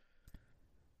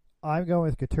 I'm going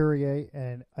with Couturier,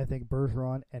 and I think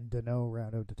Bergeron and Deneau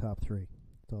round out the top 3.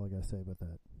 That's all I got to say about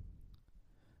that.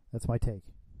 That's my take.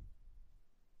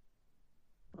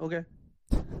 Okay.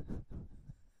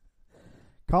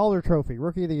 Calder Trophy,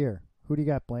 Rookie of the Year. Who do you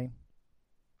got, Blaine?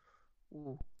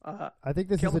 Ooh, I think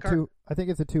this is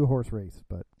it's a 2-horse race,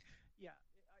 but yeah,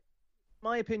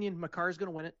 my opinion, Makar's going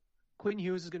to win it. Quinn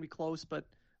Hughes is going to be close, but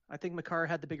I think Makar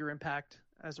had the bigger impact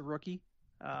as a rookie.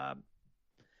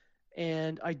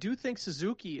 And I do think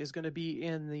Suzuki is going to be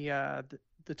in the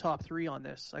top 3 on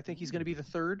this. I think he's going to be the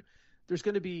third. There's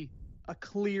going to be a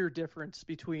clear difference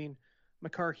between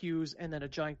Makar, Hughes, and then a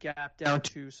giant gap down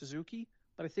to Suzuki.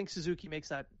 But I think Suzuki makes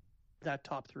that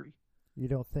top 3. You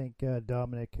don't think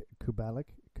Dominic Kubalik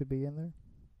could be in there?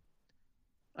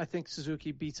 I think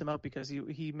Suzuki beats him out because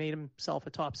he made himself a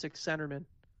top 6 centerman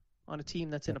on a team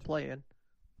that's in a play-in.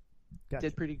 Gotcha.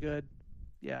 Did pretty good.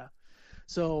 Yeah.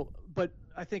 So, but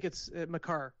I think it's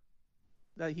Makar.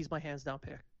 He's my hands-down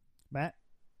pick. Matt?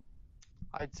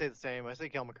 I'd say the same. I say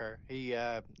Kel Makar. He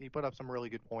put up some really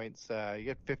good points. He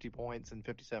got 50 points in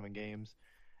 57 games.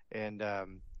 And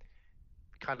I'm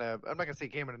not going to say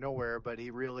came out of nowhere, but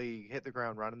he really hit the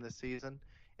ground running this season.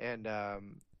 And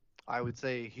I would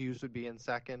say Hughes would be in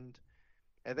second.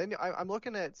 And then I'm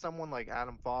looking at someone like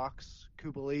Adam Fox,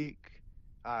 Kubalik,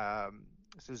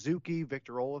 Suzuki,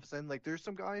 Victor Olofsson. Like, there's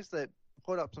some guys that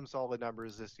put up some solid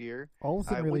numbers this year.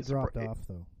 Olofsson really dropped off,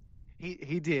 though.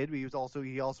 He did, but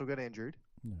he also got injured.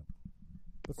 Yeah.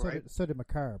 But so did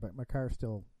Makar, but Makar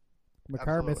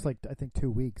missed, like, I think 2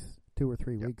 2 or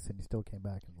 3 weeks, and he still came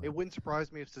back and won. It wouldn't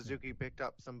surprise me if Suzuki picked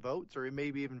up some votes, or he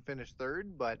maybe even finished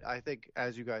third. But I think,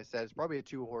 as you guys said, it's probably a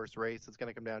 2-horse race. It's going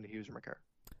to come down to Hughes or McCarr.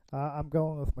 I'm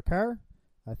going with McCarr.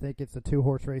 I think it's a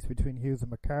 2-horse race between Hughes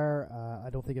and McCarr.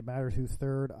 I don't think it matters who's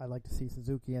third. I like to see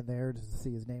Suzuki in there just to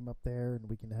see his name up there, and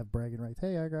we can have bragging rights.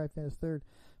 Hey, our guy finished third.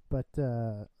 But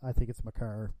I think it's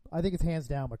McCarr. I think it's hands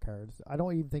down McCarr's. I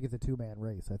don't even think it's a 2-man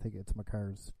race. I think it's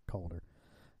McCarr's Calder.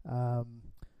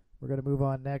 We're going to move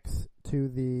on next to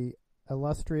the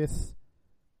illustrious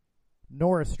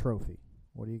Norris Trophy.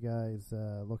 What are you guys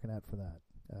looking at for that?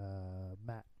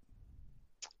 Matt?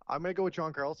 I'm going to go with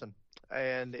John Carlson.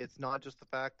 And it's not just the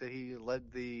fact that he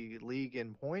led the league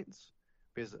in points,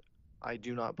 because I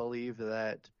do not believe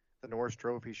that the Norris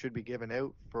Trophy should be given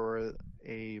out for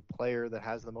a player that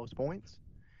has the most points.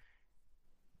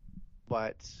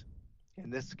 But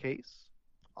in this case,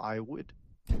 I would.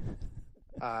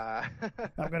 I'm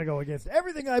going to go against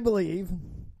everything I believe.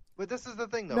 But this is the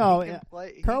thing, though. No,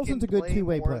 Carlson's a good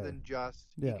two-way player.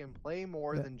 He can play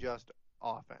more than just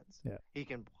offense. Yeah. He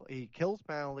kills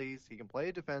penalties. He can play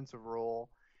a defensive role.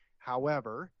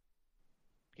 However,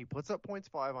 he puts up points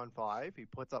 5-on-5. He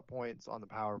puts up points on the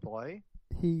power play.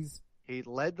 He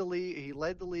led the league. He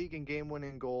led the league in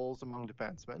game-winning goals among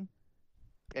defensemen,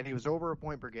 and he was over a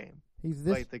point per game.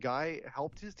 The guy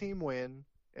helped his team win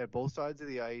at both sides of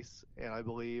the ice, and I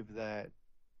believe that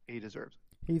he deserves it.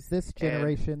 He's this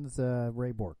generation's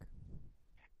Ray Bork.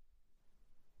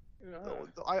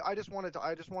 I just want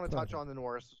to touch on the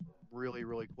Norris really,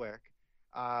 really quick.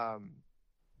 I'm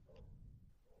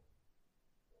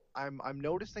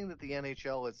noticing that the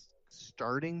NHL is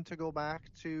starting to go back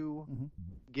to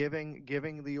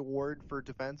giving the award for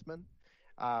defensemen.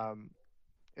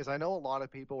 As I know, a lot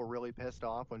of people were really pissed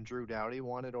off when Drew Doughty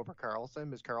won it over Carlson,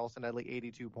 because Carlson had like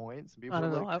 82 points. And people I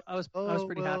don't know. like, I was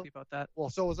pretty happy about that. Well,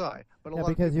 so was I. But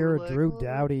because you're a Drew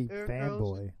Doughty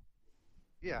fanboy.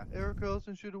 Yeah, Erik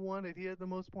Karlsson should have won it. He had the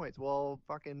most points. Well,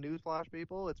 fucking newsflash,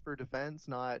 people, it's for defense,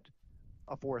 not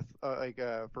a fourth,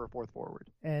 for a fourth forward.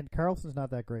 And Karlsson's not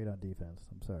that great on defense.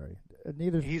 I'm sorry.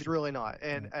 He's really not.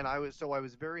 And I was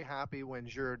very happy when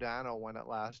Giordano won it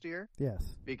last year. Yes.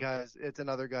 Because it's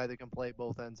another guy that can play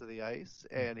both ends of the ice,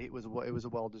 and it was a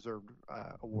well-deserved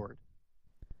award.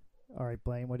 All right,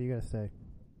 Blaine, what do you got to say?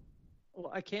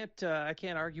 Well, I can't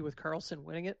argue with Karlsson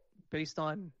winning it based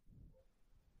on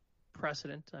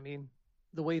precedent. I mean,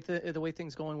 the way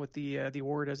things going with the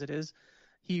award as it is,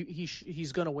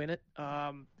 he's going to win it.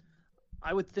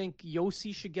 I would think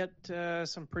Yossi should get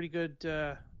some pretty good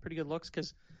looks,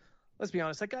 because let's be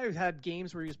honest, that guy who had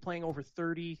games where he was playing over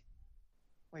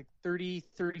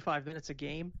 35 minutes a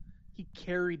game, he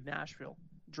carried Nashville,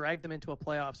 dragged them into a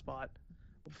playoff spot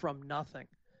from nothing,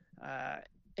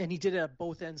 and he did it at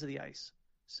both ends of the ice.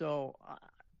 So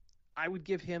I would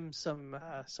give him some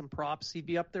props. He'd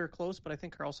be up there close, but I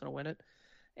think Karlsson will win it.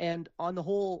 And on the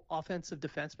whole offensive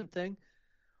defenseman thing,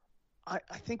 I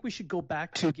think we should go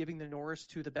back to giving the Norris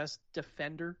to the best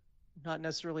defender, not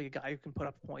necessarily a guy who can put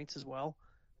up points as well,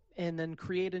 and then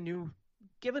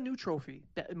give a new trophy.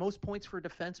 Most points for a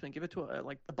defenseman, give it to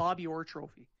like the Bobby Orr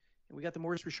trophy. And we got the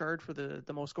Maurice Richard for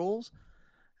the most goals.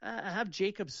 Have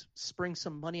Jacobs spring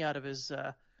some money out of his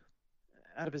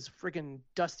friggin'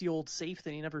 dusty old safe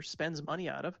that he never spends money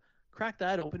out of. Crack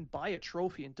that open, buy a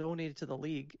trophy, and donate it to the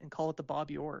league, and call it the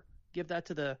Bobby Orr. Give that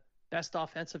to the best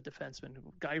offensive defenseman,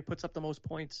 guy who puts up the most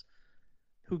points,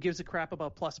 who gives a crap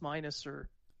about plus minus or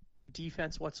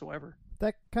defense whatsoever.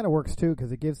 That kind of works too,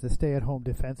 because it gives the stay-at-home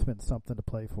defenseman something to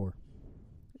play for.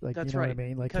 Like, that's you know right. What I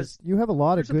mean? Like, cause you have a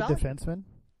lot of good value. defensemen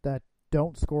that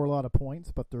don't score a lot of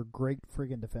points, but they're great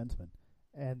friggin' defensemen,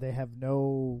 and they have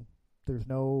there's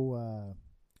no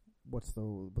what's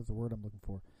the word I'm looking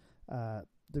for?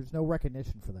 There's no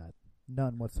recognition for that,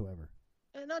 none whatsoever.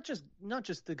 And not just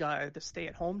the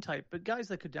stay-at-home type, but guys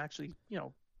that could actually,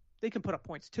 they can put up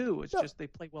points too. It's just they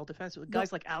play well defensively.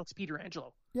 Guys like Alex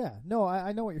Pietrangelo. Yeah, no,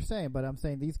 I know what you're saying, but I'm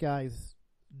saying these guys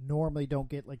normally don't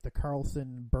get like the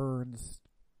Karlsson, Burns,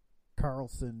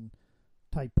 Karlsson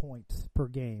type points per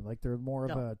game. Like they're more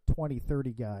of a 20,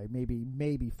 30 guy,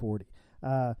 maybe 40.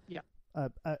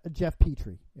 Jeff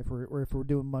Petrie, if we're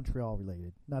doing Montreal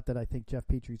related. Not that I think Jeff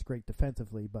Petrie's great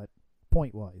defensively, but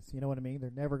point wise, you know what I mean?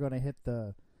 They're never going to hit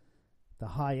the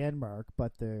high end mark,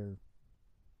 but they're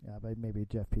maybe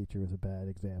Jeff Petrie was a bad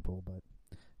example, but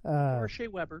or Shea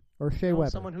Weber.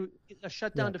 Someone who a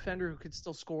shutdown defender who could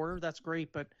still score. That's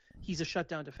great, but he's a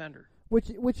shutdown defender.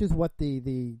 Which is what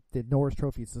the Norris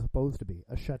Trophy is supposed to be.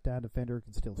 A shutdown defender who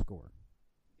can still score.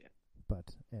 Yeah.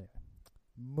 But anyway,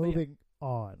 moving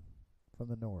on from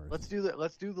the Norris. Let's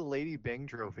do the Lady Bing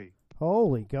Trophy.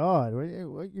 Holy God!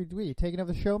 What you taking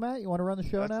over the show, Matt? You want to run the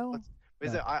show now?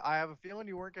 No. I have a feeling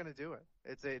you weren't going to do it.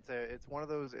 It's one of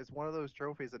those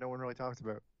trophies that no one really talks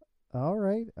about. All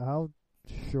right,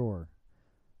 sure.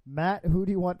 Matt, who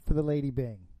do you want for the Lady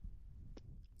Bing?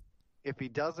 If he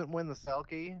doesn't win the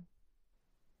Selkie,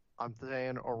 I'm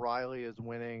saying O'Reilly is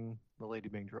winning the Lady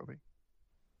Bing trophy.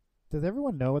 Does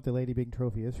everyone know what the Lady Bing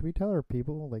trophy is? Should we tell our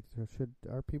people? Like, should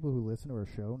our people who listen to our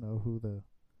show know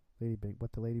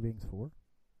what the Lady Bing's for?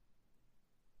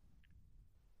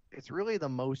 It's really the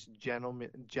most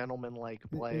gentleman-like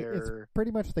player. It's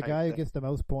pretty much the guy who gets the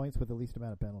most points with the least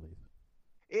amount of penalties.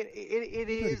 It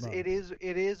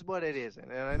is what it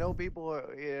isn't, and I know people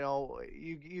are,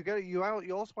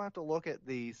 you also have to look at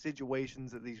the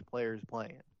situations that these players play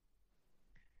in.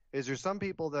 Is there some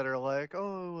people that are like,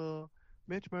 oh well,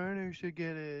 Mitch Marner should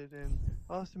get it, and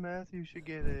Austin Matthews should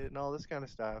get it, and all this kind of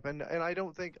stuff, and I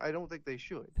don't think they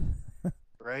should,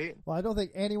 right? Well, I don't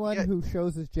think anyone who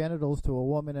shows his genitals to a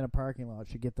woman in a parking lot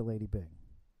should get the Lady Bing.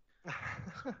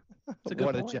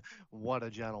 What a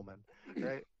gentleman,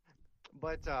 right?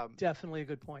 But definitely a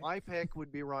good point. My pick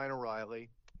would be Ryan O'Reilly.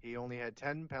 He only had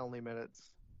 10 penalty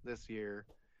minutes this year.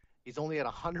 He's only had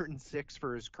 106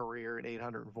 for his career in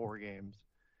 804 games.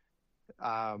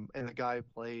 And the guy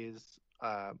plays,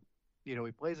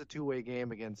 he plays a two-way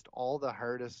game against all the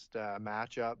hardest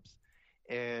matchups.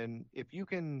 And if you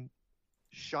can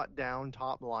shut down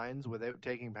top lines without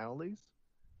taking penalties,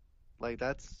 like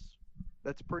that's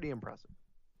pretty impressive.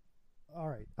 All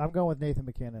right, I'm going with Nathan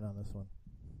MacKinnon on this one.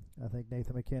 I think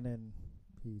Nathan MacKinnon,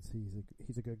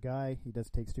 he's a good guy. He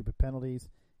does take stupid penalties.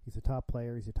 He's a top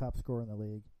player. He's a top scorer in the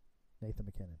league. Nathan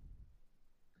MacKinnon.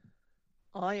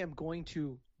 I am going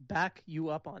to back you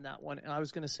up on that one, and I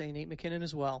was going to say Nate MacKinnon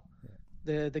as well.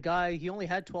 Yeah. The guy, he only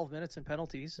had 12 minutes in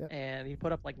penalties, and he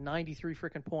put up like 93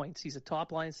 freaking points. He's a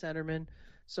top line centerman,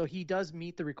 so he does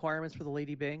meet the requirements for the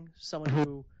Lady Bing. Someone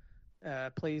who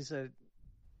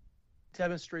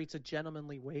demonstrates a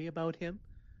gentlemanly way about him,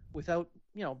 without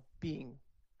being.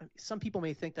 Some people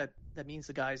may think that means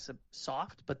the guy's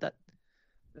soft, but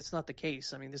that's not the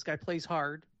case. I mean, this guy plays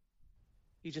hard.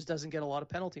 He just doesn't get a lot of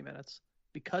penalty minutes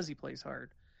because he plays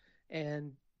hard,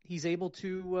 and he's able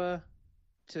to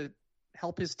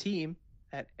help his team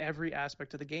at every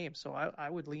aspect of the game. So I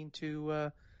would lean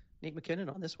to Nate MacKinnon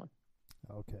on this one.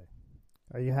 Okay,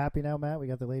 are you happy now, Matt? We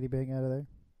got the Lady Bing out of there.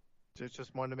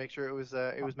 Just wanted to make sure it was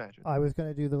matching. I was going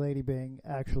to do the Lady Bing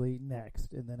actually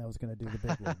next, and then I was going to do the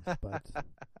big ones. But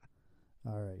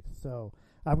all right, so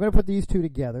I'm going to put these two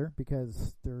together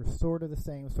because they're sort of the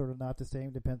same, sort of not the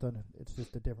same. Depends on, it's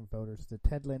just the different voters. The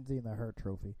Ted Lindsay and the Hart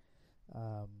Trophy.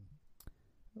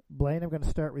 Blaine, I'm going to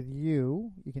start with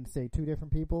you. You can say two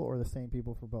different people or the same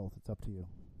people for both. It's up to you.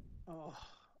 Oh,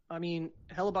 I mean,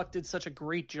 Hellebuck did such a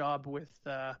great job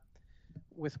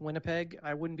with Winnipeg.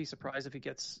 I wouldn't be surprised if he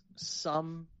gets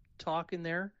some talk in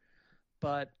there,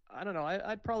 but I don't know.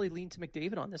 I'd probably lean to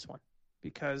McDavid on this one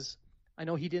because I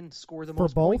know he didn't score the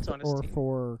most points on his team.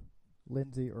 For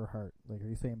Lindsay or Hart? Like, are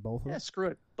you saying both of them? Yeah, screw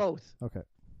it. Both. Okay.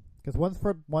 Because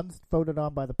one's voted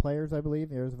on by the players, I believe.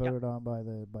 The other's voted on by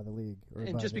the league.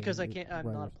 And just because I'm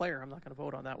not a player, I'm not going to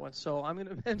vote on that one. So I'm going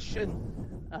to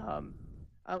mention. I'm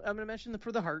going to mention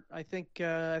for the Hart. I think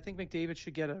McDavid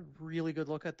should get a really good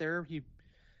look at there.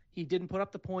 He didn't put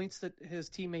up the points that his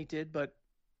teammate did, but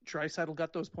Draisaitl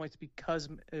got those points because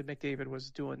McDavid was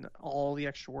doing all the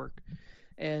extra work.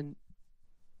 And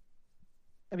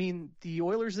I mean, the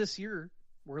Oilers this year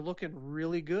were looking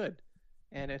really good,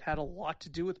 and it had a lot to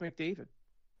do with McDavid.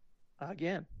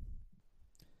 Again,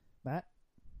 Matt.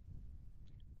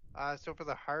 So for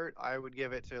the Hart, I would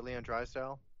give it to Leon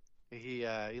Draisaitl. He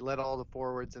led all the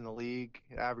forwards in the league,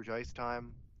 average ice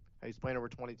time. He's playing over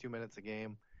 22 minutes a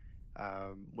game.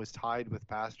 Was tied with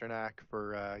Pasternak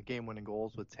for game-winning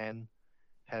goals with 10.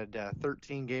 Had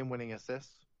 13 game-winning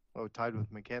assists. Tied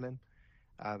with McKinnon.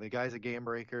 The guy's a game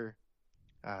breaker.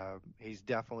 He's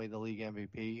definitely the league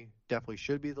MVP. Definitely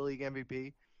should be the league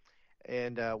MVP.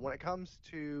 And when it comes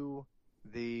to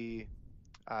the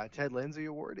Ted Lindsay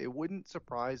Award, it wouldn't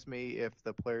surprise me if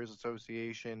the Players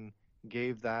Association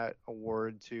gave that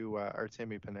award to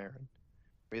Artemi Panarin,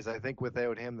 because I think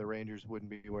without him, the Rangers wouldn't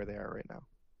be where they are right now.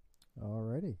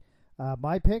 Alrighty.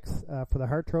 My picks for the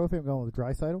Hart Trophy, I'm going with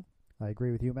Draisaitl. I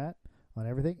agree with you, Matt, on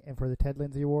everything. And for the Ted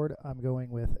Lindsay Award, I'm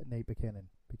going with Nate MacKinnon,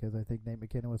 because I think Nate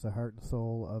MacKinnon was the heart and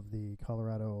soul of the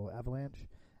Colorado Avalanche,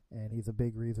 and he's a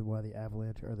big reason why the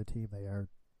Avalanche are the team they are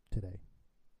today.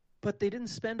 But they didn't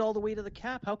spend all the way to the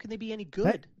cap. How can they be any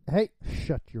good? Hey,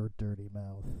 shut your dirty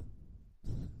mouth.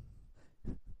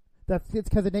 It's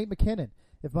because of Nate MacKinnon.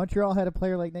 If Montreal had a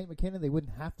player like Nate MacKinnon, they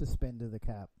wouldn't have to spend to the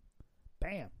cap.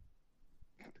 Bam.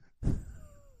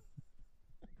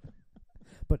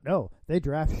 But no, they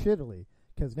draft shittily.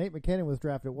 Because Nate McKinnon was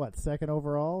drafted, what, second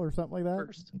overall or something like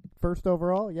that? First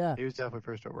overall? Yeah. He was definitely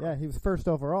first overall. Yeah, he was first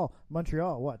overall.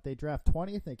 Montreal, what, they draft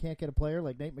 20th and they can't get a player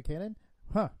like Nate McKinnon?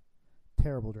 Huh.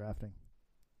 Terrible drafting.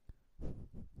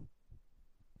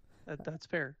 That's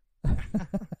fair.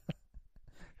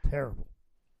 Terrible.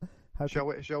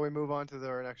 Shall we move on to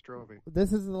our next trophy?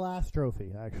 This is the last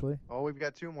trophy, actually. Oh, we've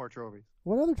got 2 more trophies.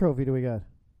 What other trophy do we got?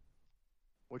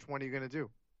 Which one are you going to do?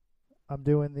 I'm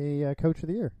doing the Coach of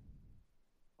the Year.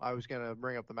 I was going to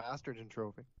bring up the Masterton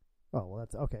trophy. Oh, well,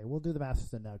 that's okay. We'll do the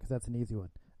Masterton now because that's an easy one.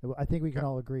 I think we can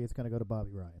all agree it's going to go to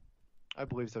Bobby Ryan. I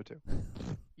believe so, too.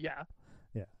 Yeah.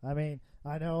 Yeah. I mean,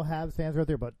 I know Habs fans are out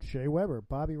there, but Shea Weber,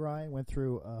 Bobby Ryan went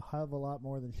through a hell of a lot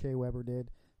more than Shea Weber did,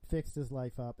 fixed his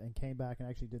life up, and came back and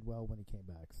actually did well when he came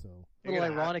back. So a little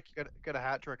ironic. Got a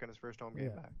hat trick in his first home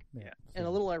game back. Yeah. So. And a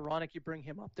little ironic you bring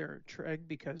him up there, Treg,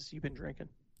 because you've been drinking.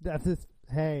 That's just,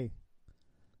 hey,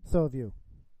 so have you.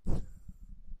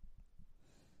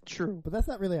 True, but that's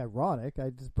not really ironic. I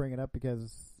just bring it up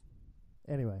because,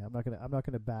 anyway, I'm not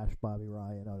gonna bash Bobby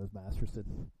Ryan on his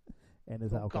Masterton and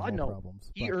his alcohol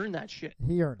problems. He earned that shit.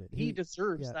 He earned it. He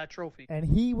deserves that trophy. And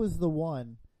he was the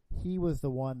one. He was the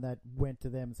one that went to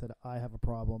them and said, "I have a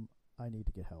problem. I need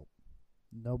to get help."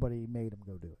 Nobody made him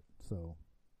go do it. So,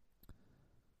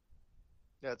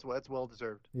 yeah, it's well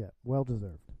deserved. Yeah, well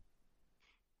deserved.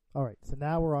 All right, so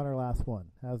now we're on our last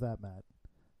one. How's that, Matt?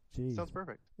 Jeez. Sounds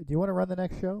perfect. Do you want to run the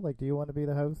next show? Like, do you want to be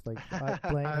the host? Like,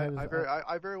 Blaine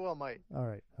I very well might. All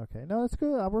right. Okay. No, that's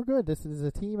good. We're good. This is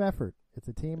a team effort. It's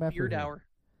a team effort. Beard hour.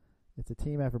 It's a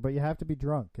team effort, but you have to be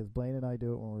drunk because Blaine and I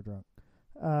do it when we're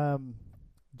drunk.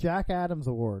 Jack Adams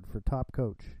Award for top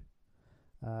coach.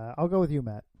 I'll go with you,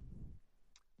 Matt.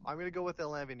 I'm going to go with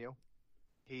Alain Vigneault.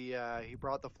 He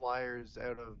brought the Flyers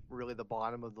out of really the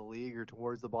bottom of the league or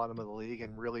towards the bottom of the league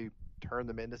and really turned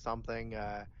them into something.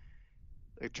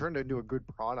 It turned into a good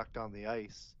product on the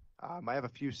ice. I have a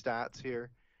few stats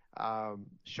here.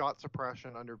 Shot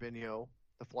suppression under Vigneault.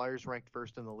 The Flyers ranked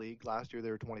first in the league. Last year they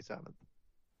were 27th.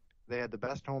 They had the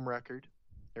best home record.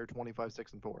 They were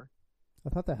 25-6-4. I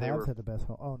thought the Habs had the best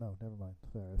home. Oh, no, never mind.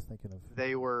 Sorry, I was thinking of...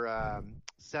 They were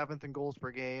 7th in goals per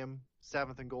game,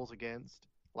 7th in goals against.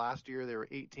 Last year they were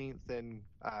 18th in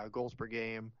goals per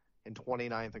game and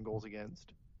 29th in goals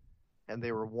against. And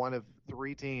they were one of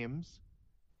 3 teams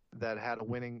that had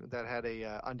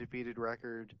a undefeated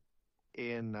record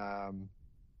in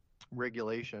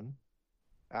regulation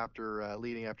after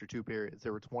leading after 2 periods. They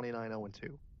were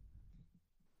 29-0-2.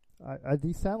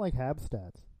 These sound like Habs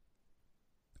stats.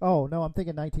 Oh no, I'm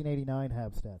thinking 1989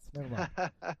 Habs stats. Never mind.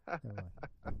 Never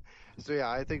mind. So yeah,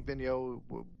 I think Vigneault.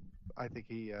 I think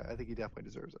he definitely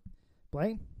deserves it.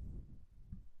 Blaine,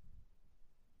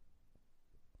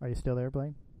 are you still there,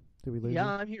 Blaine? Did we lose you? Yeah,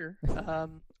 I'm here.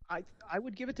 I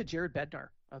would give it to Jared Bednar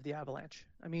of the Avalanche.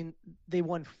 I mean, they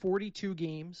won 42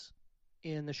 games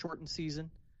in the shortened season.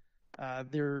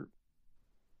 They're,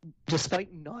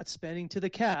 despite not spending to the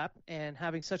cap and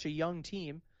having such a young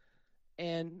team,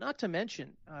 and not to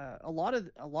mention, a lot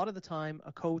of the time,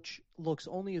 a coach looks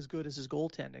only as good as his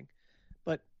goaltending.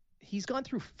 But he's gone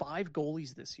through 5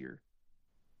 goalies this year.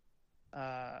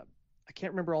 I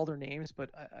can't remember all their names, but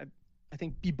I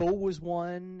think Bibeau was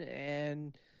one,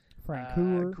 and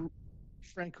Francouz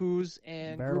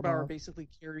and Grubauer basically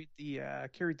carried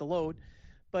the load.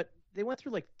 But they went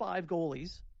through like 5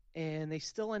 goalies, and they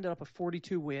still ended up with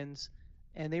 42 wins,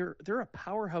 and they're a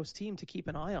powerhouse team to keep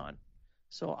an eye on.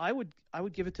 So I would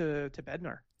give it to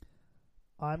Bednar.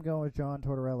 I'm going with John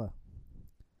Tortorella.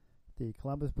 The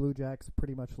Columbus Blue Jackets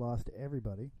pretty much lost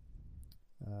everybody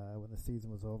when the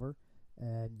season was over,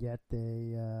 and yet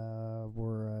they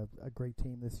were a great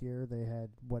team this year. They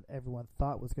had what everyone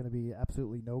thought was going to be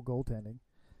absolutely no goaltending.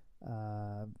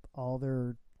 All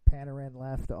their Panarin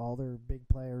left, all their big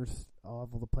players, all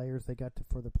of the players they got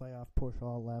for the playoff push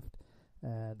all left.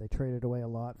 And they traded away a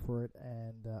lot for it,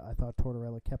 and I thought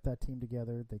Tortorella kept that team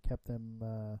together. They kept them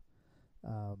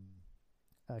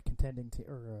a contending team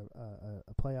or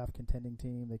a playoff contending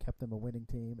team. They kept them a winning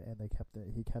team, and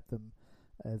he kept them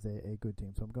as a good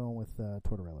team. So I'm going with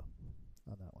Tortorella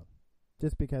on that one,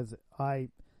 just because I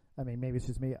mean maybe it's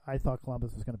just me. I thought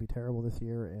Columbus was going to be terrible this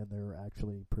year, and they're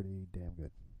actually pretty damn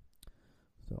good.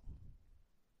 So,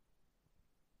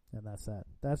 and that's that.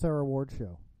 That's our award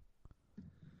show.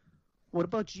 What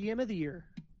about GM of the Year?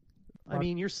 I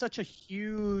mean, you're such a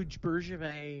huge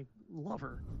Bergevin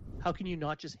lover. How can you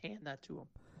not just hand that to him?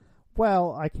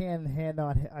 Well, I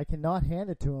cannot hand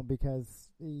it to him because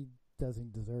he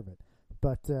doesn't deserve it.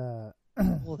 But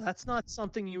well, that's not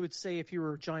something you would say if you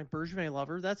were a giant Bergevin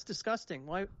lover. That's disgusting.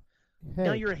 Why? Hey.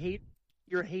 Now you're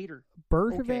you're a hater.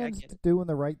 Bergevin's get it. doing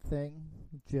the right thing.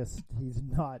 Just he's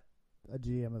not a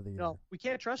GM of the year. No, we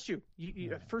can't trust you.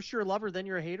 Yeah. First you're a lover, then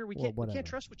you're a hater. We Well, can't whatever.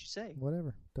 trust what you say.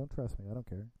 Whatever. Don't trust me. I don't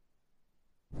care.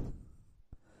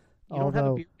 You don't have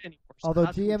a beard anymore. So Although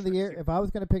how can we GM of the trust year, you? if I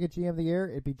was going to pick a GM of the year,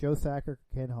 it'd be Joe Sakic or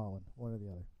Ken Holland, one or the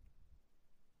other.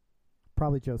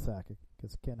 Probably Joe Sakic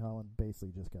because Ken Holland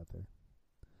basically just got there.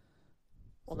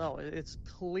 Well, no, it's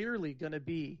clearly going to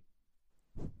be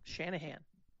Shanahan.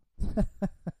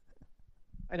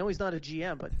 I know he's not a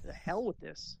GM, but the hell with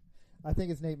this. I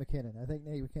think it's Nate McKinnon. I think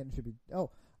Nate McKinnon should be.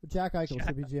 Oh, Jack Eichel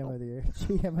should be GM of the year.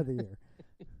 GM of the year.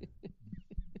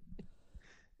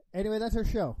 Anyway, that's our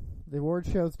show. The award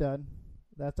show's done.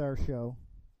 That's our show.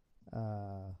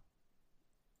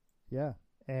 Yeah.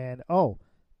 And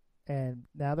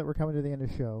now that we're coming to the end of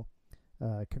the show,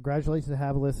 congratulations to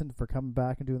Have a Listen for coming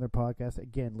back and doing their podcast.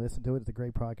 Again, listen to it. It's a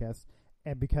great podcast.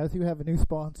 And because you have a new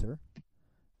sponsor,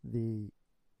 the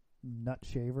Nut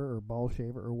Shaver or Ball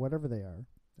Shaver or whatever they are,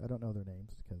 I don't know their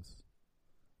names because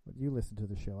you listen to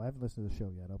the show. I haven't listened to the show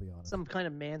yet, I'll be honest. Some kind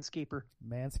of manscaper.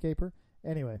 Manscaper?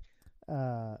 Anyway,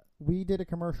 we did a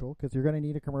commercial because you're going to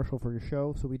need a commercial for your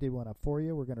show, so we did one up for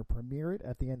you. We're going to premiere it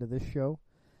at the end of this show,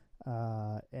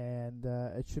 and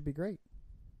it should be great.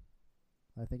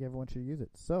 I think everyone should use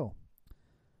it. So,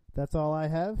 that's all I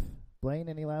have. Blaine,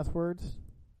 any last words?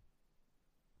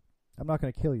 I'm not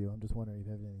going to kill you. I'm just wondering if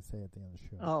you have anything to say at the end of the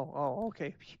show. Oh,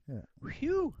 okay. Yeah.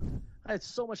 Phew. I had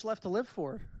so much left to live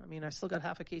for. I mean, I still got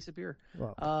half a case of beer.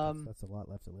 Well, that's a lot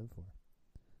left to live for.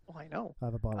 Oh, I know. I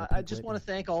have a bottle. I just want to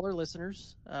thank all our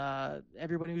listeners,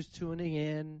 everybody who's tuning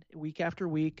in week after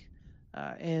week,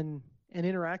 and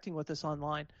interacting with us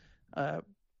online.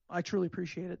 I truly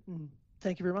appreciate it, and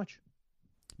thank you very much.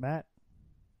 Matt?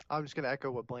 I'm just going to echo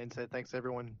what Blaine said. Thanks,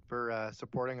 everyone, for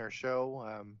supporting our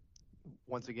show.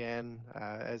 Once again,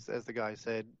 as the guy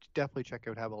said, definitely check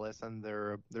out Have a Listen.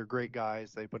 They're great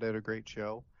guys. They put out a great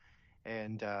show,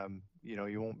 and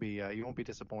you won't be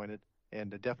disappointed. And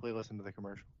definitely listen to the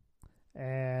commercial.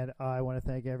 And I want to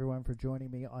thank everyone for joining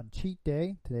me on Cheat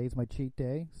Day. Today's my cheat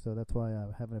day, so that's why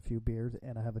I'm having a few beers,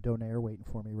 and I have a donaire waiting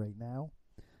for me right now.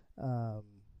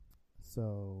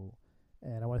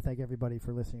 And I want to thank everybody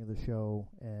for listening to the show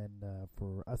and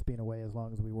for us being away as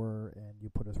long as we were, and you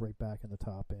put us right back in the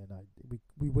top. And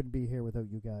we wouldn't be here without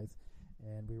you guys,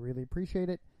 and we really appreciate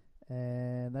it.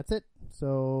 And that's it.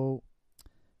 So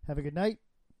have a good night.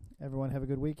 Everyone have a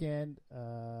good weekend,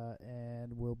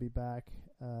 and we'll be back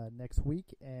next week.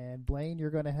 And Blaine, you're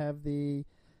going to have the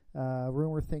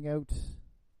rumor thing out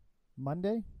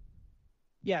Monday?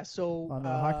 Yeah, so... On the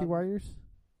Hockey Warriors?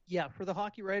 Yeah, for the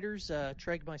Hockey Writers,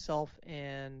 Treg, myself,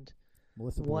 and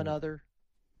Melissa one Boyd. other.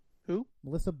 Who?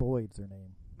 Melissa Boyd's her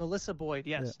name. Melissa Boyd,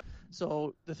 yes. Yeah.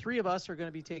 So the three of us are going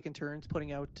to be taking turns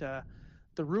putting out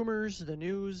the rumors, the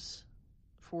news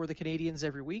for the Canadians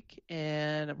every week,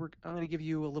 and I'm going to give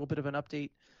you a little bit of an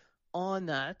update on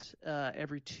that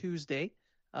every Tuesday.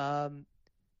 And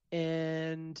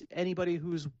anybody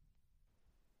who's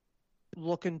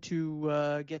looking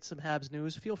to get some Habs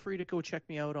news, feel free to go check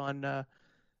me out on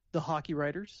the Hockey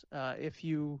Writers. If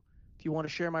you want to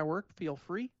share my work, feel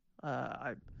free.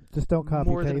 I just don't copy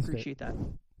more paste than appreciate that.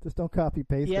 Just don't copy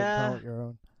paste it and call it your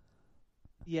own.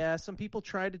 Yeah, some people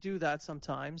try to do that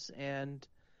sometimes, and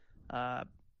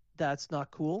that's not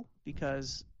cool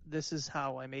because this is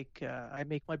how I make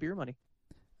my beer money.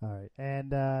 All right,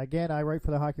 and again, I write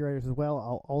for the Hockey Writers as well.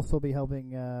 I'll also be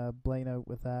helping Blaine out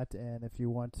with that. And if you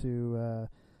want to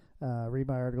read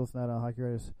my articles, not on Hockey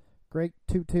Writers, great,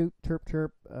 toot toot, chirp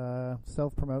chirp,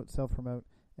 self promote.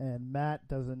 And Matt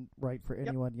doesn't write for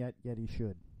anyone yet he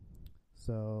should.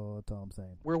 So that's all I'm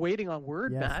saying. We're waiting on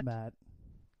word, yes, Matt.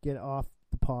 Get off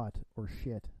the pot or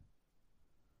shit.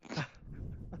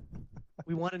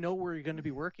 We want to know where you're going to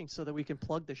be working so that we can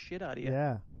plug the shit out of you.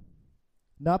 Yeah.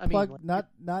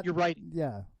 You're writing.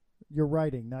 Yeah. You're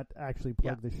writing, not actually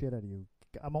plug the shit out of you.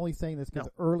 I'm only saying this because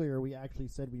earlier we actually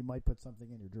said we might put something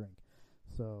in your drink.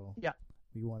 So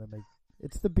we want to make...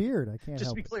 It's the beard. I can't help it.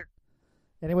 Just be clear.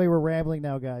 Anyway, we're rambling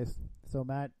now, guys. So,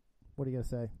 Matt, what are you going to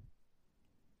say?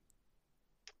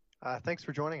 Thanks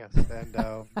for joining us, and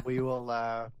we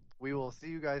will see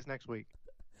you guys next week.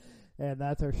 And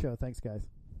that's our show. Thanks, guys.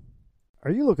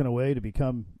 Are you looking away to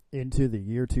become into the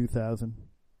year 2000,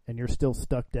 and you're still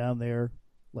stuck down there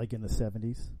like in the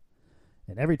 70s?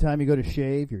 And every time you go to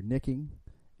shave, you're nicking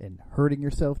and hurting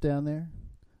yourself down there?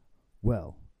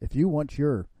 Well, if you want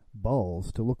your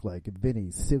balls to look like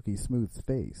Vinny's silky smooth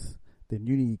face, then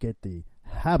you need to get the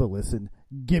Have a Listen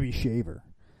Gibby Shaver,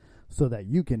 so that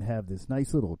you can have this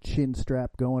nice little chin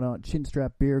strap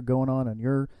beard going on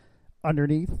your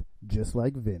underneath, just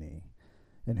like Vinny.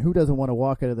 And who doesn't want to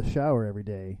walk out of the shower every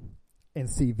day and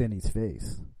see Vinny's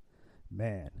face?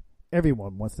 Man,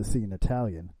 everyone wants to see an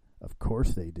Italian. Of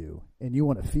course they do. And you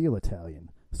want to feel Italian.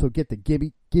 So get the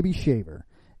Gibby shaver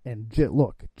and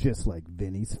look just like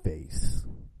Vinny's face.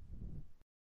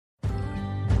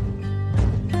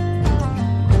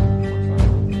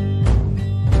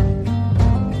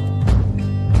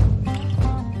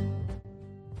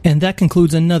 And that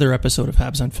concludes another episode of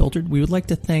Habs Unfiltered. We would like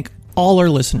to thank all our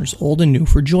listeners, old and new,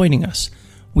 for joining us.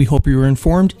 We hope you were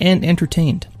informed and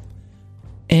entertained.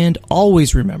 And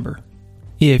always remember,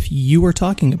 if you are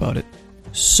talking about it,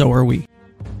 so are we.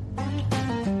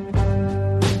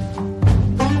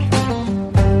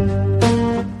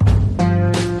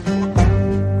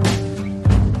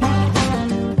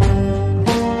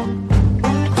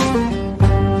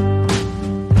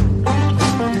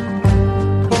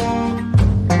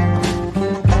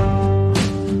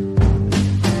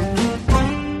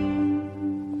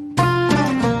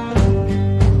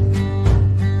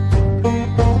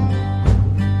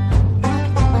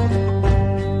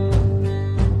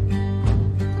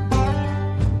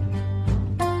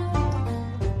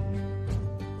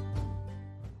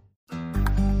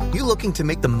 Looking to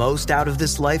make the most out of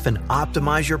this life and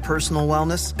optimize your personal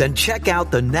wellness? Then check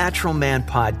out the Natural Man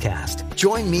Podcast.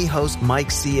 Join me, host Mike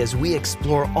C., as we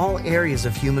explore all areas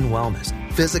of human wellness,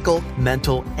 physical,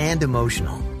 mental, and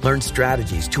emotional. Learn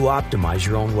strategies to optimize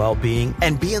your own well-being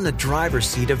and be in the driver's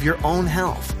seat of your own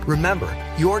health. Remember,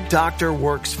 your doctor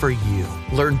works for you.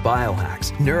 Learn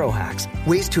biohacks, neurohacks,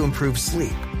 ways to improve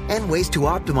sleep, and ways to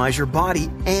optimize your body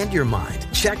and your mind.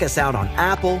 Check us out on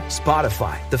Apple,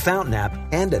 Spotify, the Fountain app,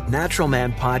 and at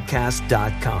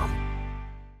naturalmanpodcast.com.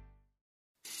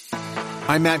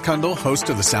 I'm Matt Kundle, host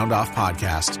of the Sound Off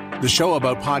Podcast, the show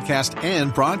about podcast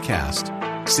and broadcast.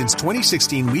 Since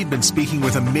 2016, we've been speaking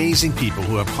with amazing people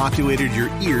who have populated your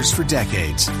ears for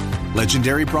decades.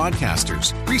 Legendary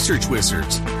broadcasters, research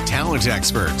wizards, talent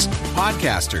experts,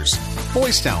 podcasters,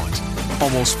 voice talent.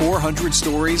 Almost 400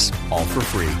 stories, all for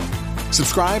free.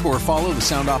 Subscribe or follow the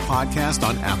Sound Off Podcast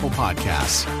on Apple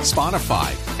Podcasts,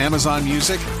 Spotify, Amazon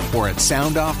Music, or at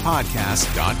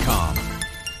soundoffpodcast.com.